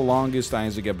 this is the longest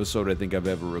Isaac episode I think I've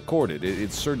ever recorded.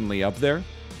 It's certainly up there. I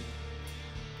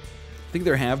think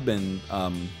there have been,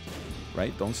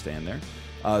 right? Don't stand there.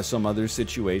 Some other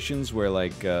situations where,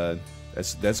 like,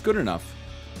 that's good enough.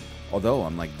 Although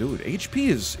I'm like, dude, HP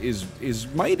is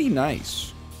mighty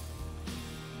nice.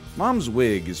 Mom's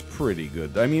wig is pretty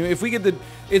good. I mean, if we get the...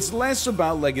 It's less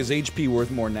about, like, is HP worth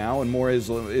more now, and more is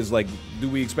like, do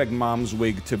we expect Mom's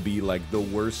wig to be, like, the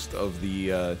worst of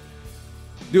the,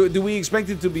 Do we expect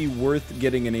it to be worth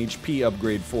getting an HP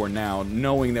upgrade for now,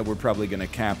 knowing that we're probably going to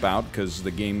cap out, because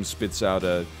the game spits out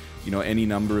you know, any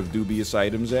number of dubious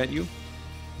items at you?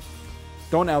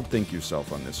 Don't outthink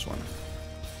yourself on this one.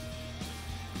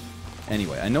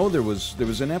 Anyway, I know there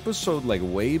was an episode, like,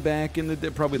 way back in the day,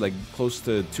 probably, like, close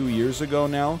to 2 years ago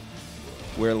now,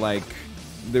 where, like,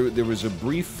 there was a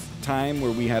brief time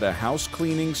where we had a house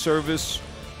cleaning service,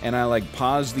 and I, like,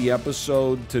 paused the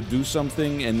episode to do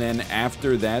something, and then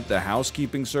after that, the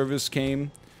housekeeping service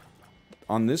came.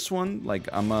 On this one, like,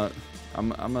 I'm a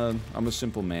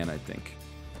simple man, I think.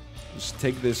 Just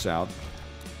take this out.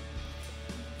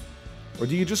 Or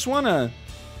do you just want to...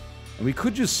 We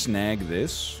could just snag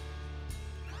this.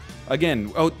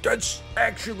 Again, oh, that's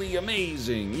actually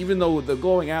amazing. Even though the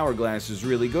glowing hourglass is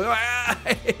really good.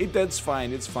 That's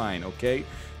fine. It's fine, okay?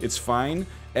 It's fine.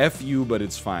 F you, but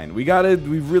it's fine. We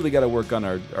really gotta work on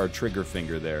our trigger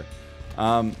finger there.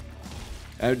 I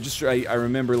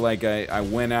remember, like, I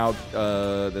went out,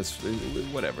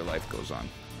 whatever, life goes on.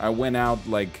 I went out,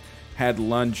 like, had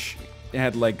lunch,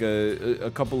 had, like,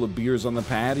 a couple of beers on the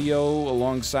patio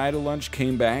alongside of lunch,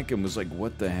 came back and was like,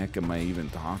 what the heck am I even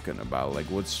talking about? Like,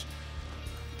 what's...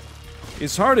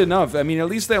 It's hard enough. I mean, at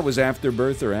least that was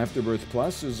Afterbirth or Afterbirth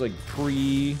Plus. It was, like,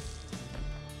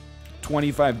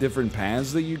 25 different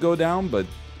paths that you go down, but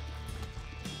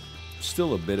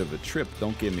still a bit of a trip,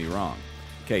 don't get me wrong.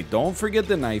 Okay, don't forget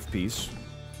the knife piece.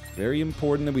 Very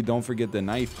important that we don't forget the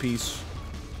knife piece.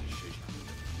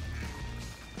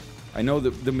 I know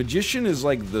that the magician is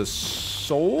like the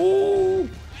soul.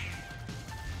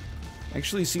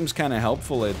 Actually seems kind of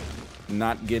helpful at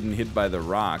not getting hit by the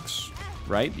rocks,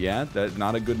 right? Yeah, that's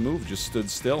not a good move, just stood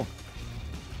still.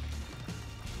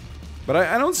 But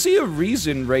I don't see a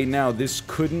reason right now this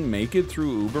couldn't make it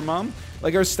through Ubermom.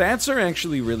 Like, our stats are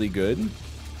actually really good.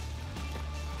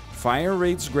 Fire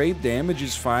rate's great, damage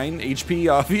is fine.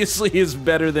 HP obviously is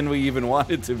better than we even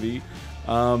want it to be.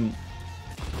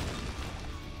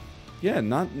 Yeah,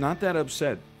 not that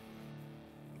upset.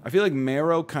 I feel like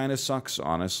Marrow kind of sucks,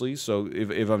 honestly, so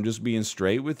if I'm just being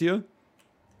straight with you,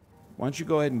 why don't you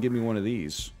go ahead and give me one of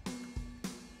these?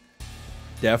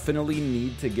 Definitely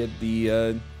need to get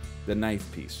the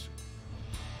knife piece.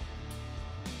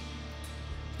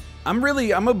 I'm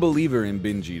a believer in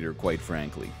Binge Eater, quite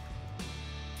frankly.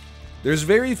 There's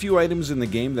very few items in the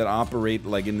game that operate,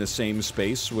 like, in the same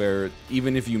space where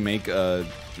even if you make a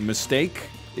mistake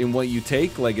in what you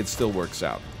take, like, it still works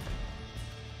out.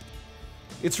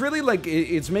 It's really like,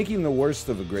 it's making the worst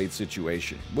of a great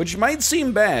situation, which might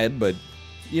seem bad, but,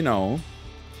 you know,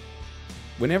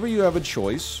 whenever you have a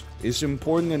choice, it's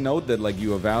important to note that, like,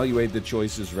 you evaluate the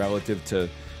choices relative to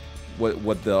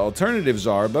what the alternatives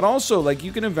are, but also, like,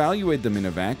 you can evaluate them in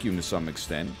a vacuum to some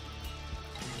extent.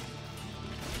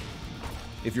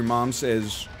 If your mom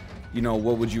says, you know,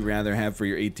 what would you rather have for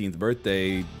your 18th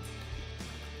birthday?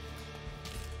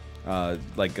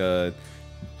 like a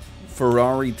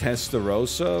Ferrari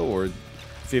Testarossa or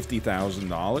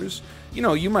 $50,000, you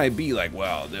know, you might be like,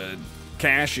 well, the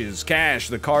cash is cash,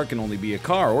 the car can only be a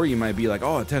car. Or you might be like,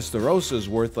 oh, a Testarossa is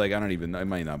worth, like, it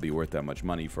might not be worth that much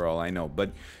money for all I know.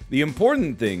 But the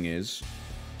important thing is,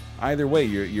 either way,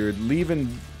 you're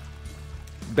leaving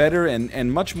better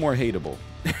and much more hateable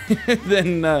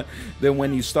than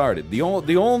when you started. The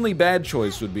only bad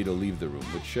choice would be to leave the room,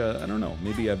 which, I don't know,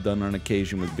 maybe I've done on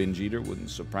occasion with Binge Eater, wouldn't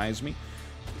surprise me.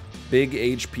 Big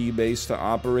HP base to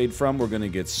operate from. We're gonna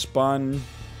get spun.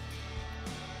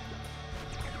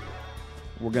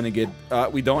 We're gonna get,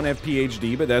 we don't have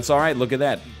PhD, but that's alright, look at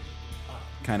that.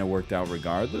 Kind of worked out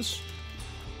regardless.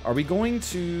 Are we going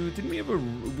to, didn't we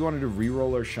wanted to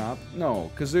re-roll our shop?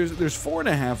 No, because there's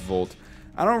 4.5 volt.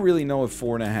 I don't really know if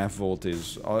 4.5 volt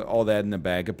is all that in a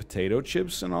bag of potato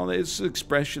chips and all that. It's an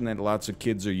expression that lots of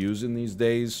kids are using these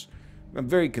days. I'm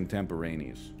very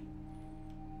contemporaneous.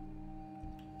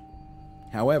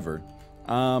 However,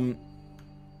 I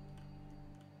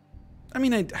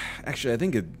mean, actually, I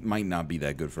think it might not be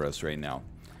that good for us right now.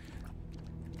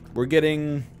 We're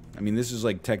getting, I mean, this is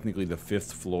like technically the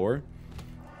 5th floor.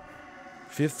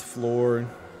 5th floor.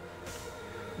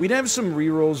 We'd have some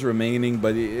rerolls remaining,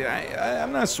 but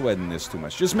I'm not sweating this too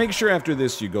much. Just make sure after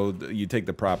this you take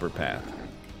the proper path.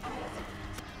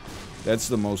 That's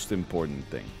the most important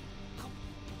thing.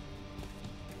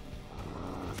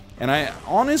 And I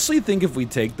honestly think if we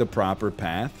take the proper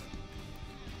path,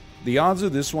 the odds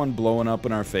of this one blowing up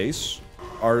in our face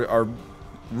are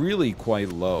really quite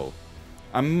low.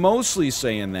 I'm mostly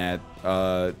saying that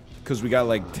because we got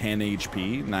like 10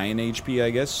 HP, 9 HP I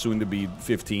guess, soon to be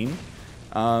 15.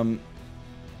 The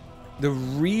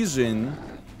reason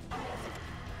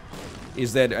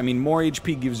is that, I mean, more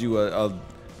HP gives you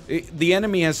the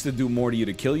enemy has to do more to you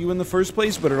to kill you in the first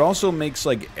place, but it also makes,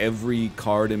 like, every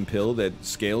card and pill that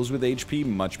scales with HP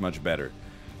much, much better.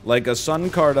 Like, a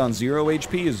Sun card on 0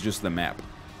 HP is just the map.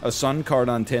 A Sun card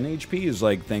on 10 HP is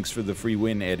like, thanks for the free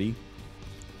win, Eddie.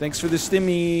 Thanks for the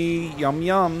stimmy, yum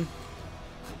yum.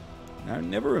 I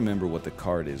never remember what the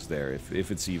card is there,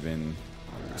 if it's even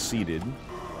seated.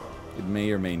 It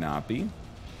may or may not be.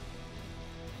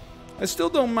 I still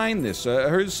don't mind this. I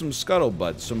heard some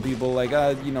scuttlebutt. Some people like,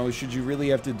 you know, should you really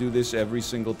have to do this every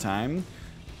single time?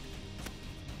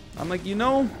 I'm like, you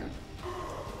know,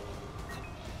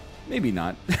 maybe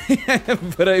not.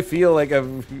 But I feel like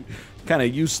I'm kind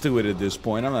of used to it at this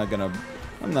point. I'm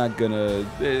not gonna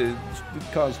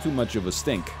cause too much of a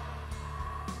stink.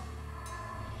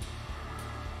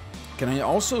 Can I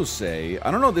also say,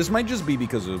 I don't know, this might just be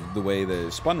because of the way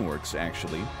the spun works,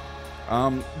 actually.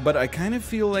 But I kind of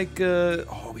feel like,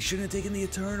 oh, we shouldn't have taken the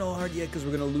Eternal Heart yet, because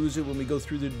we're going to lose it when we go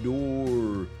through the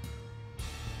door.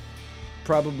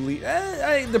 Probably,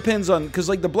 it depends on, because,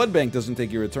 like, the Blood Bank doesn't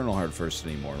take your Eternal Heart first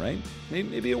anymore, right?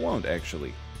 Maybe it won't,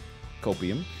 actually.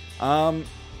 Copium.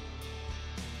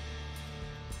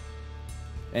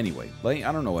 Anyway, like,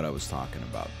 I don't know what I was talking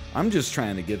about. I'm just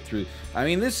trying to get through. I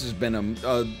mean, this has been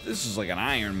this is like an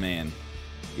Iron Man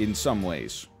in some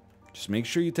ways. Just make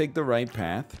sure you take the right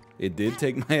path. It did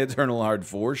take my Eternal Heart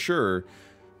for sure,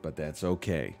 but that's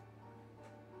okay.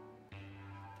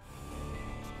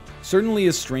 Certainly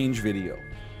a strange video.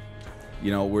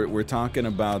 You know, we're talking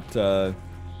about,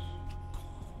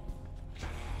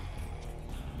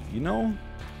 you know,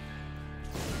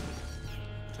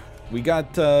 we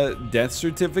got Death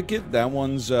Certificate. That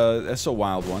one's, that's a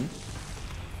wild one.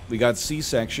 We got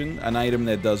C-Section, an item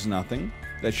that does nothing.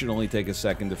 That should only take a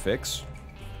second to fix.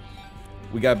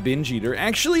 We got Binge Eater.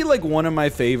 Actually, like, one of my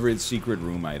favorite secret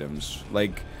room items.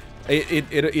 Like,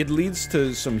 it leads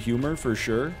to some humor, for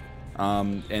sure.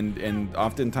 And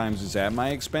oftentimes it's at my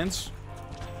expense.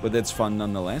 But that's fun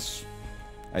nonetheless.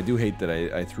 I do hate that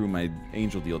I threw my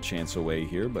Angel Deal chance away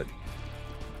here, but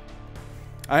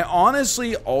I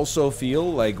honestly also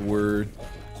feel like we're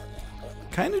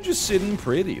kind of just sitting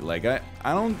pretty. Like, I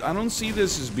don't see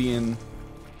this as being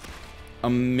a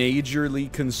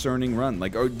majorly concerning run.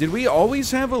 Like, did we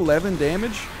always have 11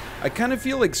 damage? I kind of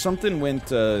feel like something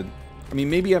went, I mean,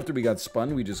 maybe after we got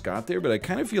spun, we just got there, but I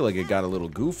kind of feel like it got a little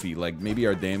goofy. Like, maybe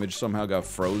our damage somehow got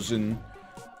frozen.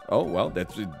 Oh, well,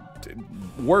 that's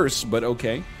worse, but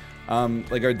okay.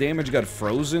 Like, our damage got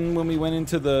frozen when we went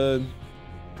into the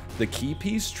key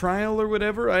piece trial or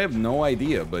whatever. I have no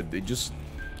idea, but it just,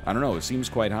 I don't know, it seems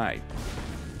quite high.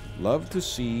 Love to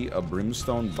see a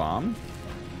Brimstone Bomb.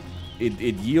 It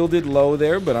yielded low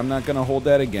there, but I'm not going to hold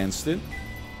that against it.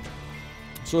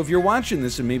 So if you're watching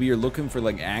this and maybe you're looking for,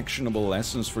 like, actionable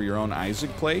lessons for your own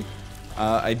Isaac play,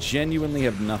 I genuinely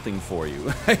have nothing for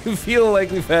you. I feel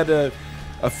like we've had a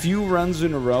a few runs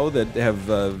in a row that have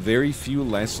very few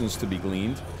lessons to be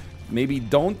gleaned. Maybe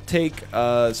don't take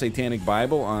Satanic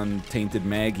Bible on Tainted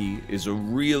Maggie is a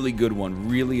really good one,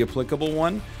 really applicable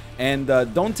one. And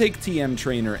don't take TM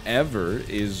Trainer ever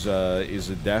is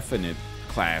a definite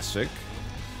classic.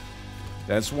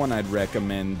 That's one I'd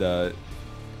recommend.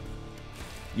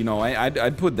 You know,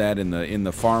 I'd put that in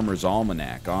the Farmer's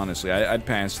Almanac. Honestly, I'd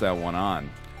pass that one on.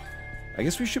 I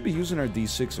guess we should be using our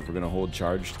D6 if we're gonna hold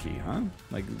Charged Key, huh?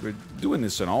 Like we're doing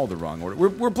this in all the wrong order.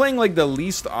 We're playing like the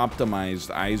least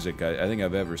optimized Isaac I think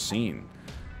I've ever seen.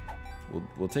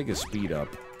 We'll take a speed up.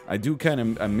 I do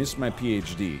I miss my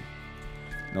PhD.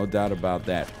 No doubt about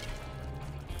that.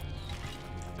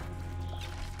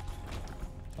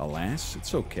 Alas,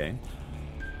 it's okay.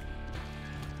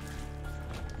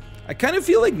 I kind of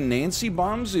feel like Nancy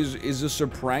Bombs is a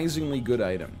surprisingly good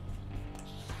item.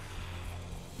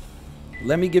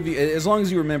 Let me give you, as long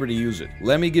as you remember to use it,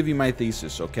 let me give you my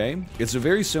thesis, okay? It's a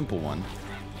very simple one.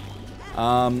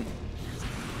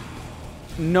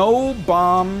 No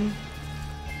bomb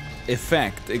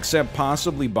effect, except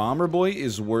possibly Bomber Boy,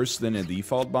 is worse than a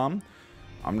default bomb.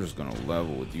 I'm just gonna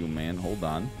level with you, man. Hold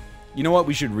on. You know what?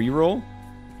 We should reroll.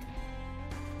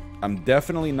 I'm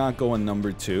definitely not going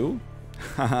number 2.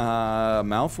 Haha,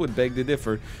 Malf would beg to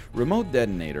differ. Remote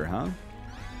detonator, huh?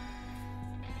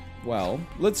 Well,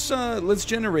 let's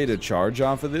generate a charge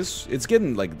off of this. It's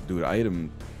getting like, dude,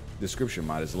 item description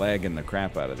mod is lagging the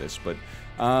crap out of this, but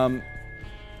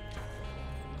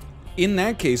in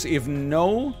that case, if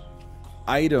no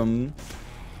item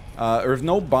or if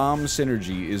no bomb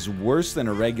synergy is worse than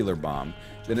a regular bomb,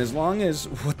 then as long as,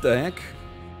 what the heck?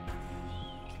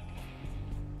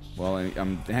 Well,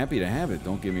 I'm happy to have it,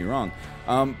 don't get me wrong.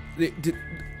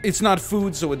 It's not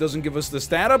food, so it doesn't give us the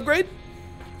stat upgrade?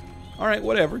 Alright,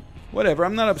 whatever. Whatever,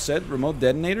 I'm not upset. Remote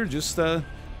detonator, just, I'll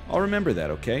remember that,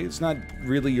 okay? It's not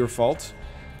really your fault.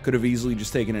 Could have easily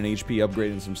just taken an HP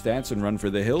upgrade and some stats and run for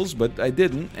the hills, but I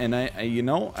didn't, and you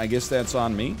know, I guess that's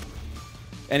on me.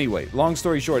 Anyway, long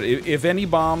story short, if any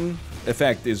bomb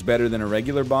effect is better than a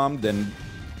regular bomb, then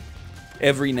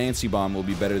every Nancy bomb will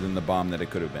be better than the bomb that it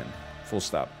could have been. Full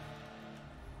stop.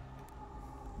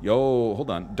 Yo, hold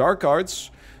on. Dark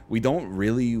Arts, we don't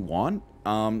really want.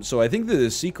 So I think that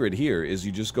the secret here is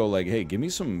you just go like, hey, give me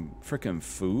some frickin'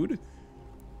 food.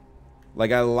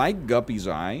 Like, I like Guppy's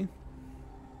Eye,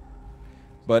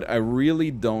 but I really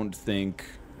don't think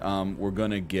we're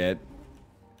gonna get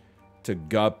to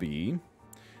Guppy.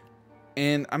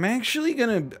 And I'm actually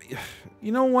gonna...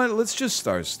 You know what? Let's just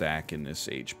start stacking this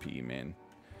HP, man.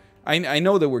 I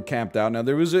know that we're capped out now.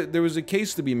 There was a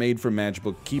case to be made for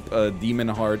Matchbook. Keep a Demon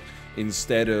Heart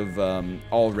instead of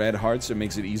all red hearts. It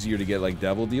makes it easier to get like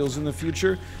devil deals in the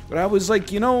future. But I was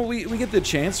like, you know, we get the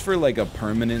chance for like a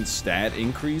permanent stat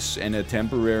increase and a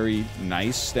temporary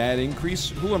nice stat increase.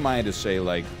 Who am I to say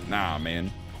like, nah,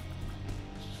 man?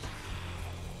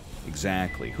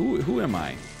 Exactly. Who am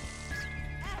I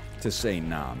to say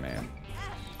nah, man?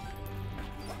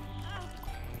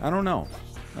 I don't know.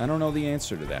 I don't know the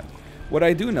answer to that. What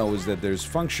I do know is that there's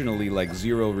functionally like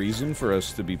zero reason for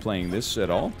us to be playing this at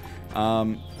all.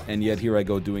 And yet here I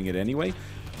go doing it anyway.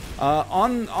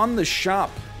 On the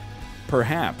shop,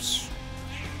 perhaps,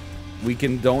 we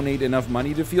can donate enough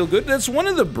money to feel good. That's one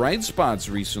of the bright spots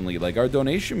recently. Like, our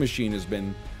donation machine has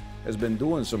been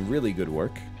doing some really good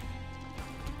work.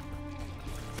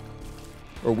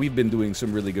 Or we've been doing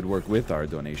some really good work with our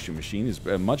donation machine is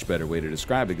a much better way to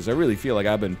describe it, because I really feel like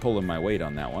I've been pulling my weight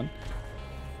on that one.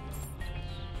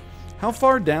 How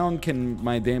far down can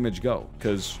my damage go?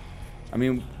 Because, I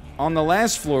mean, on the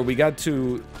last floor we got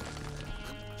to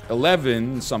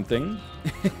 11 something. I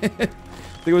think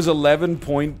it was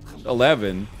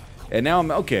 11.11, and now I'm,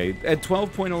 okay, at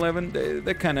 12.11,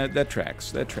 that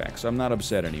tracks. That tracks. I'm not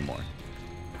upset anymore.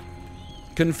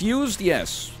 Confused?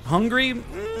 Yes. Hungry?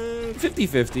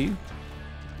 50-50.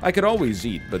 I could always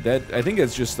eat, but I think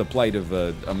that's just the plight of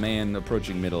a man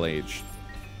approaching middle age.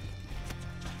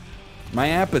 My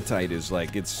appetite is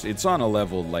like, it's on a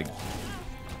level like,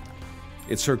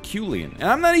 it's Herculean. And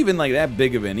I'm not even like that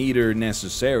big of an eater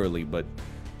necessarily, but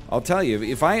I'll tell you,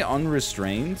 if I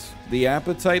unrestrained the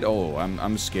appetite, oh,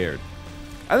 I'm scared.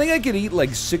 I think I could eat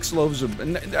like 6 loaves of,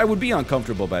 and I would be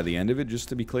uncomfortable by the end of it, just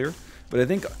to be clear. But I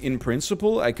think, in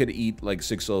principle, I could eat, like,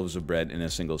 6 loaves of bread in a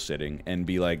single sitting and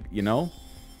be like, you know?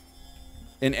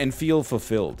 And feel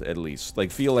fulfilled, at least. Like,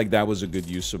 feel like that was a good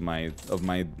use of my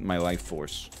life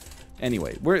force.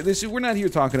 Anyway, we're not here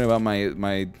talking about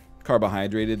my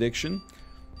carbohydrate addiction.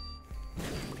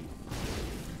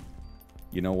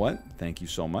 You know what? Thank you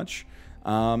so much.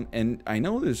 And I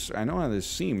know how this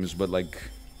seems, but, like,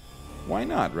 why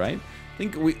not, right?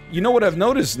 think you know what I've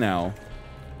noticed now?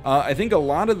 I think a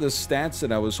lot of the stats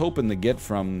that I was hoping to get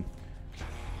from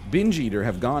Binge Eater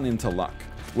have gone into luck,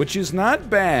 which is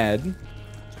not bad.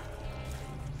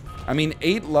 I mean,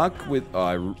 8 luck with... Oh,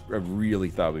 I really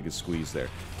thought we could squeeze there.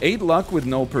 8 luck with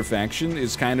no perfection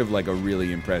is kind of like a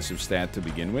really impressive stat to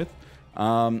begin with.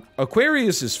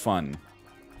 Aquarius is fun.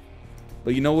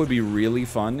 But you know what would be really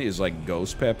fun is like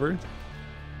Ghost Pepper,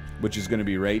 which is going to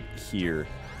be right here.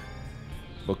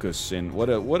 Book of Sin. What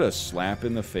a slap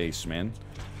in the face, man.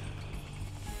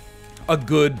 A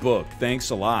good book.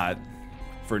 Thanks a lot.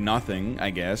 For nothing,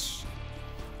 I guess.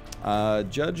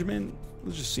 Judgment.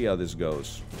 Let's just see how this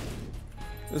goes.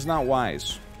 It's not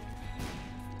wise.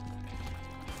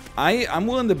 I'm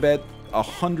willing to bet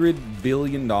 $100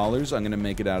 billion I'm gonna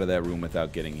make it out of that room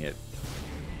without getting hit.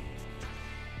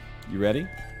 You ready?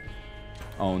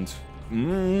 Owned.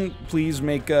 Please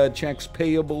make checks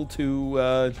payable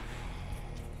to.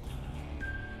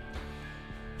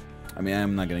 I mean,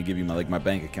 I'm not gonna give you my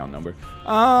bank account number.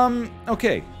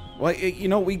 Okay. Well, you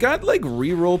know, we got like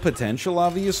reroll potential,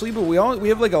 obviously, but we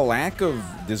have like a lack of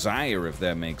desire, if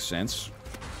that makes sense.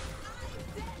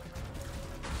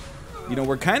 You know,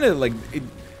 we're kind of like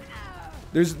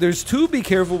there's two be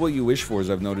careful what you wish for, as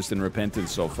I've noticed in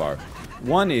Repentance so far.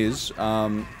 One is,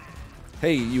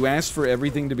 hey, you asked for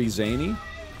everything to be zany.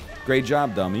 Great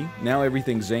job, dummy. Now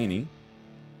everything's zany.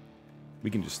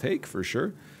 We can just take for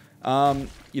sure.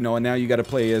 You know, and now you got to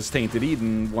play as Tainted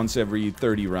Eden once every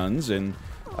 30 runs, and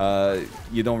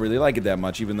you don't really like it that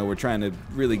much, even though we're trying to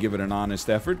really give it an honest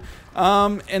effort.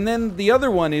 And then the other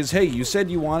one is, hey, you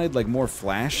said you wanted like more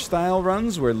Flash-style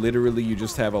runs, where literally you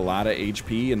just have a lot of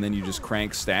HP and then you just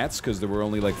crank stats, because there were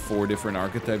only like 4 different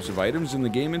archetypes of items in the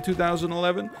game in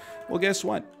 2011. Well, guess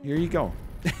what? Here you go.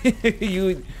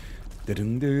 You... That's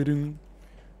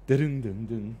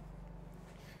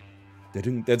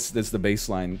the bass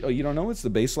line. Oh, you don't know? It's the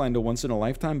bass line to Once in a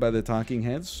Lifetime by the Talking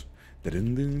Heads.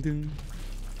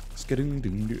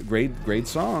 Great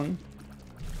song.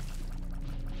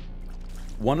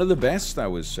 One of the best, I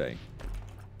would say.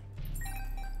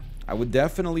 I would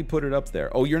definitely put it up there.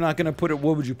 Oh, you're not gonna put it...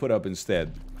 What would you put up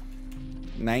instead?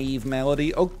 Naive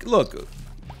Melody? Oh, look.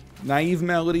 Naive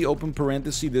Melody, open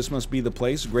parenthesis, This Must Be the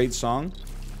Place. Great song.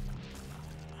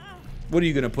 What are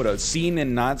you gonna put up? Seen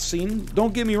and not seen?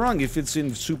 Don't get me wrong, it fits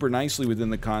in super nicely within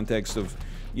the context of,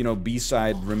 you know,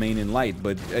 B-side Remain in Light,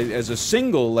 but as a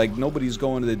single, like, nobody's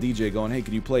going to the DJ going, hey,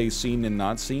 can you play Seen and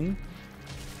Not Seen?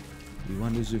 He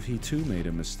wonders if he too made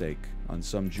a mistake on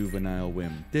some juvenile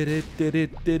whim. This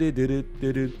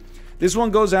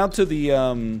one goes out to the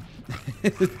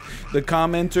the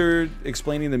commenter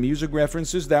explaining the music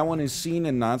references. That one is Seen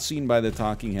and Not Seen by the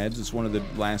Talking Heads. It's one of the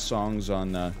last songs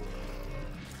on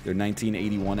their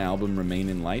 1981 album Remain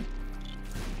in Light.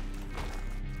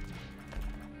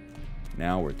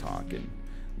 Now we're talking.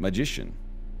 Magician.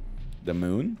 The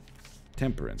Moon.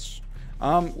 Temperance.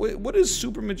 What does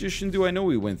Super Magician do? I know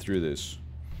we went through this.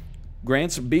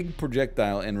 Grants big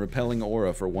projectile and repelling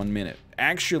aura for 1 minute.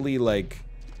 Actually, like,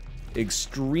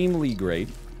 extremely great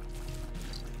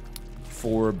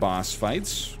for boss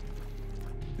fights.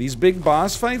 These big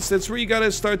boss fights, that's where you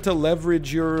gotta start to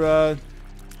leverage your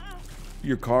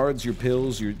cards, your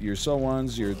pills, your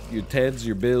so-ons, your Teds,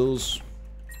 your bills.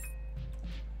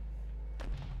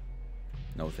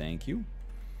 No, thank you.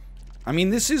 I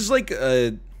mean, this is like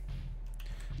a...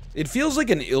 It feels like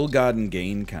an ill-gotten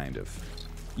gain, kind of.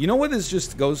 You know what this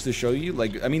just goes to show you?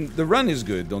 Like, I mean, the run is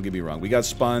good, don't get me wrong. We got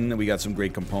Spun, we got some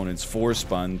great components for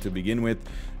Spun to begin with.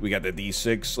 We got the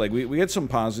D6, like, we got some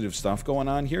positive stuff going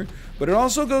on here. But it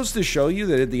also goes to show you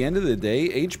that at the end of the day,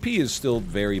 HP is still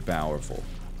very powerful.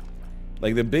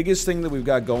 Like, the biggest thing that we've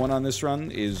got going on this run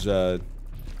is,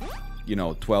 you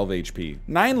know, 12 HP.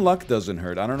 9 luck doesn't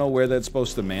hurt. I don't know where that's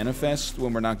supposed to manifest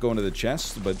when we're not going to the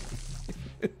chest, but...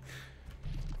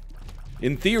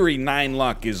 in theory, 9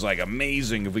 luck is, like,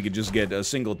 amazing if we could just get a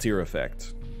single tier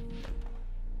effect.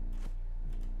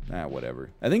 Ah,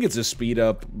 whatever. I think it's a speed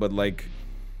up, but, like,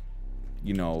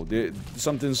 you know,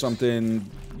 something,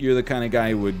 you're the kind of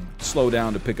guy who would slow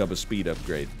down to pick up a speed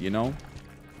upgrade, you know?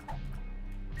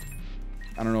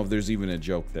 I don't know if there's even a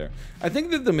joke there. I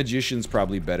think that the Magician's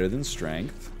probably better than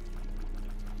Strength.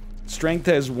 Strength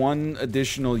has one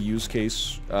additional use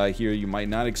case here you might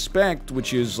not expect,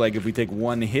 which is, like, if we take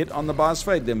 1 hit on the boss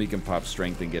fight, then we can pop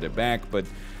Strength and get it back, but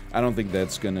I don't think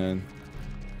that's gonna...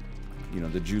 You know,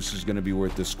 the juice is gonna be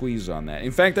worth the squeeze on that.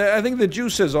 In fact, I think the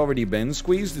juice has already been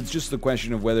squeezed. It's just the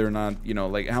question of whether or not, you know,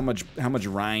 like, how much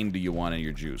rind do you want in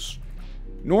your juice?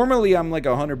 Normally, I'm like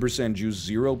 100% juice,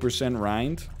 0%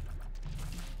 rind.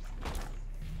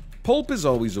 pulp is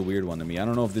always a weird one to me. I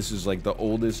don't know if this is like the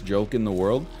oldest joke in the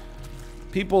world.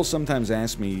 People sometimes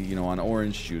ask me, you know, on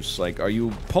orange juice, like, are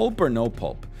you pulp or no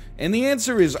pulp? And the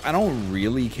answer is, I don't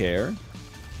really care.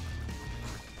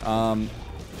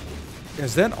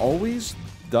 Has that always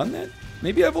done that?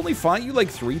 Maybe I've only fought you like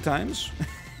 3 times.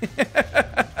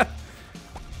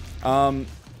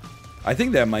 I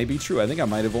think that might be true. I think I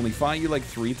might have only fought you like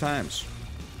 3 times.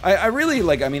 I really,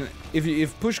 like, I mean,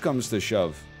 if push comes to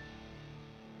shove,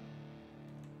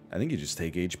 I think you just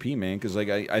take HP, man, because, like,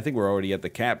 I think we're already at the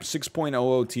cap.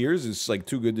 6.00 tiers is, like,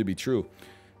 too good to be true.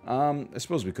 I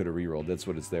suppose we could have rerolled. That's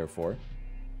what it's there for.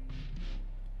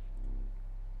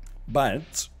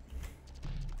 But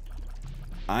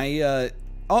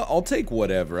I'll take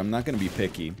whatever. I'm not going to be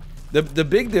picky. The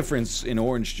big difference in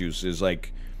orange juice is,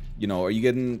 like, you know, are you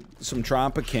getting some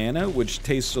Tropicana, which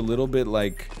tastes a little bit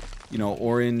like, you know,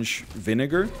 orange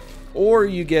vinegar? Or are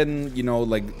you getting, you know,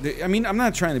 like, I mean, I'm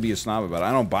not trying to be a snob about it.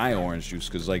 I don't buy orange juice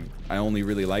because, like, I only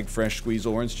really like fresh squeezed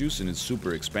orange juice and it's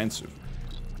super expensive.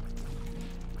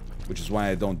 Which is why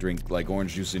I don't drink, like,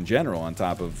 orange juice in general, on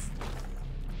top of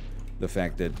the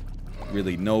fact that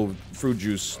really no fruit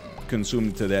juice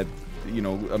consumed to that, you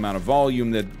know, amount of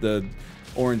volume that the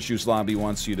orange juice lobby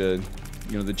wants you to,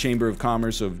 you know, the Chamber of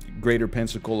Commerce of Greater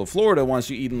Pensacola, Florida wants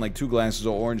you eating like 2 glasses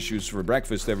of orange juice for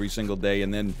breakfast every single day,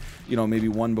 and then, you know, maybe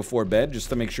 1 before bed, just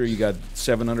to make sure you got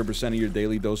 700% of your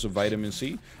daily dose of vitamin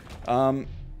C.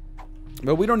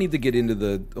 But we don't need to get into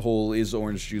the whole is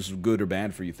orange juice good or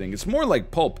bad for you thing. It's more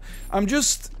like pulp. I'm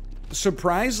just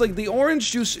surprised, like, the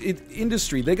orange juice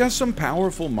industry, they got some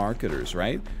powerful marketers,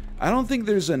 right? I don't think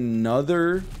there's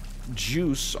another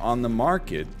juice on the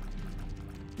market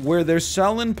where they're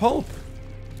selling pulp.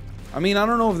 I mean, I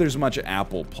don't know if there's much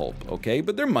apple pulp, okay?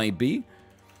 But there might be.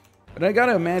 But I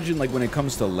gotta imagine, like, when it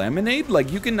comes to lemonade,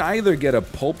 like, you can either get a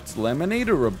pulped lemonade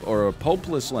or a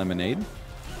pulpless lemonade.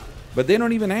 But they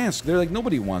don't even ask. They're like,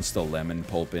 nobody wants the lemon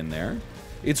pulp in there.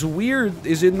 It's weird.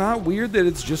 Is it not weird that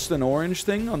it's just an orange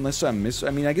thing? Unless I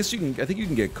mean, I guess you can... I think you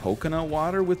can get coconut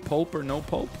water with pulp or no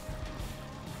pulp.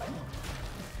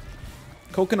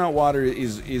 Coconut water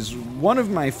is one of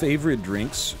my favorite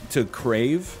drinks to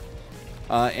crave.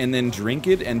 And then drink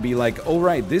it and be like, oh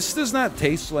right, this does not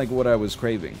taste like what I was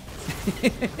craving.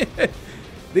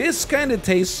 This kind of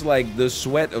tastes like the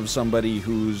sweat of somebody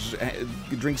who's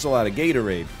drinks a lot of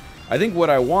Gatorade. I think what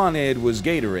I wanted was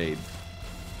Gatorade.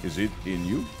 Is it in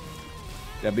you?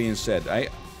 That being said,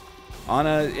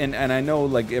 and I know,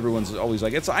 like, everyone's always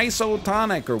like, it's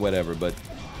isotonic or whatever, but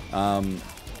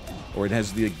or it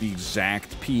has the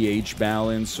exact pH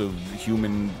balance of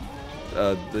human,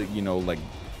 you know, like,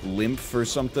 lymph or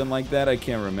something like that. I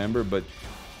can't remember, but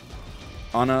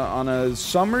on a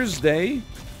summer's day,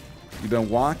 you've been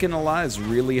walking a lot, it's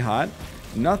really hot,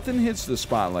 nothing hits the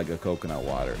spot like a coconut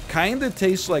water. Kind of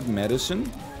tastes like medicine.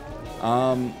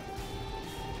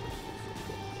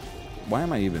 Why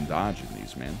am I even dodging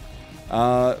these, man?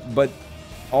 But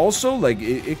also, like,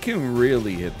 it can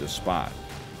really hit the spot.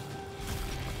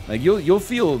 Like, you'll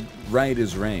feel right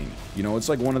as rain. You know, it's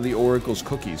like one of the Oracle's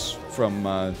cookies from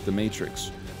the Matrix.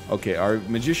 Okay, our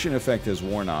magician effect has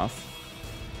worn off.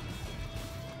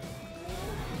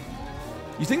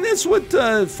 You think that's what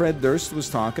Fred Durst was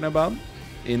talking about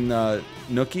in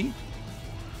Nookie?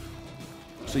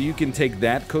 So you can take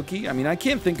that cookie? I mean, I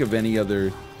can't think of any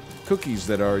other cookies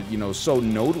that are, you know, so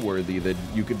noteworthy that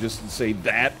you could just say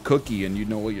that cookie and you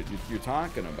know what you're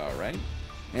talking about, right?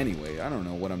 Anyway, I don't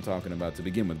know what I'm talking about to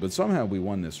begin with, but somehow we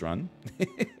won this run.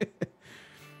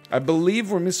 I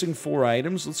believe we're missing 4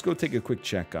 items. Let's go take a quick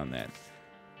check on that.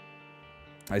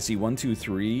 I see 1, 2,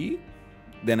 3.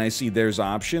 Then I see there's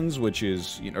options, which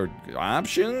is, you know,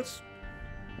 options?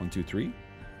 1, 2, 3.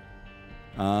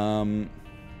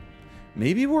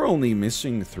 Maybe we're only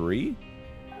missing 3?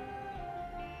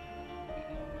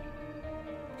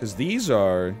 Because these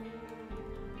were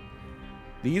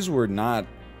not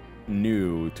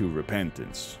new to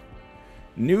repentance.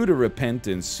 New to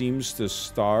repentance seems to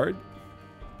start...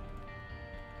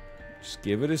 Just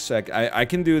give it a sec. I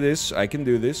can do this. I can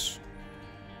do this.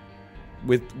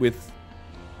 With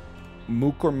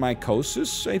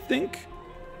mucormycosis, I think?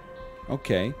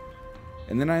 Okay.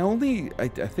 And then I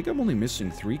think I'm only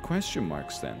missing 3 question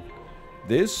marks then.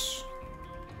 This,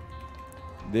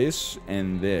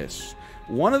 and this.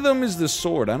 One of them is the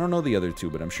sword. I don't know the other 2,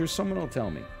 but I'm sure someone will tell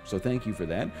me. So thank you for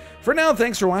that. For now,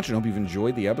 thanks for watching. Hope you've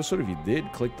enjoyed the episode. If you did,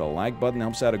 click the like button.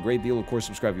 Helps out a great deal. Of course,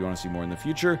 subscribe if you want to see more in the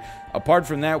future. Apart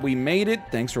from that, we made it.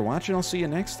 Thanks for watching. I'll see you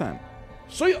next time.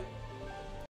 See ya!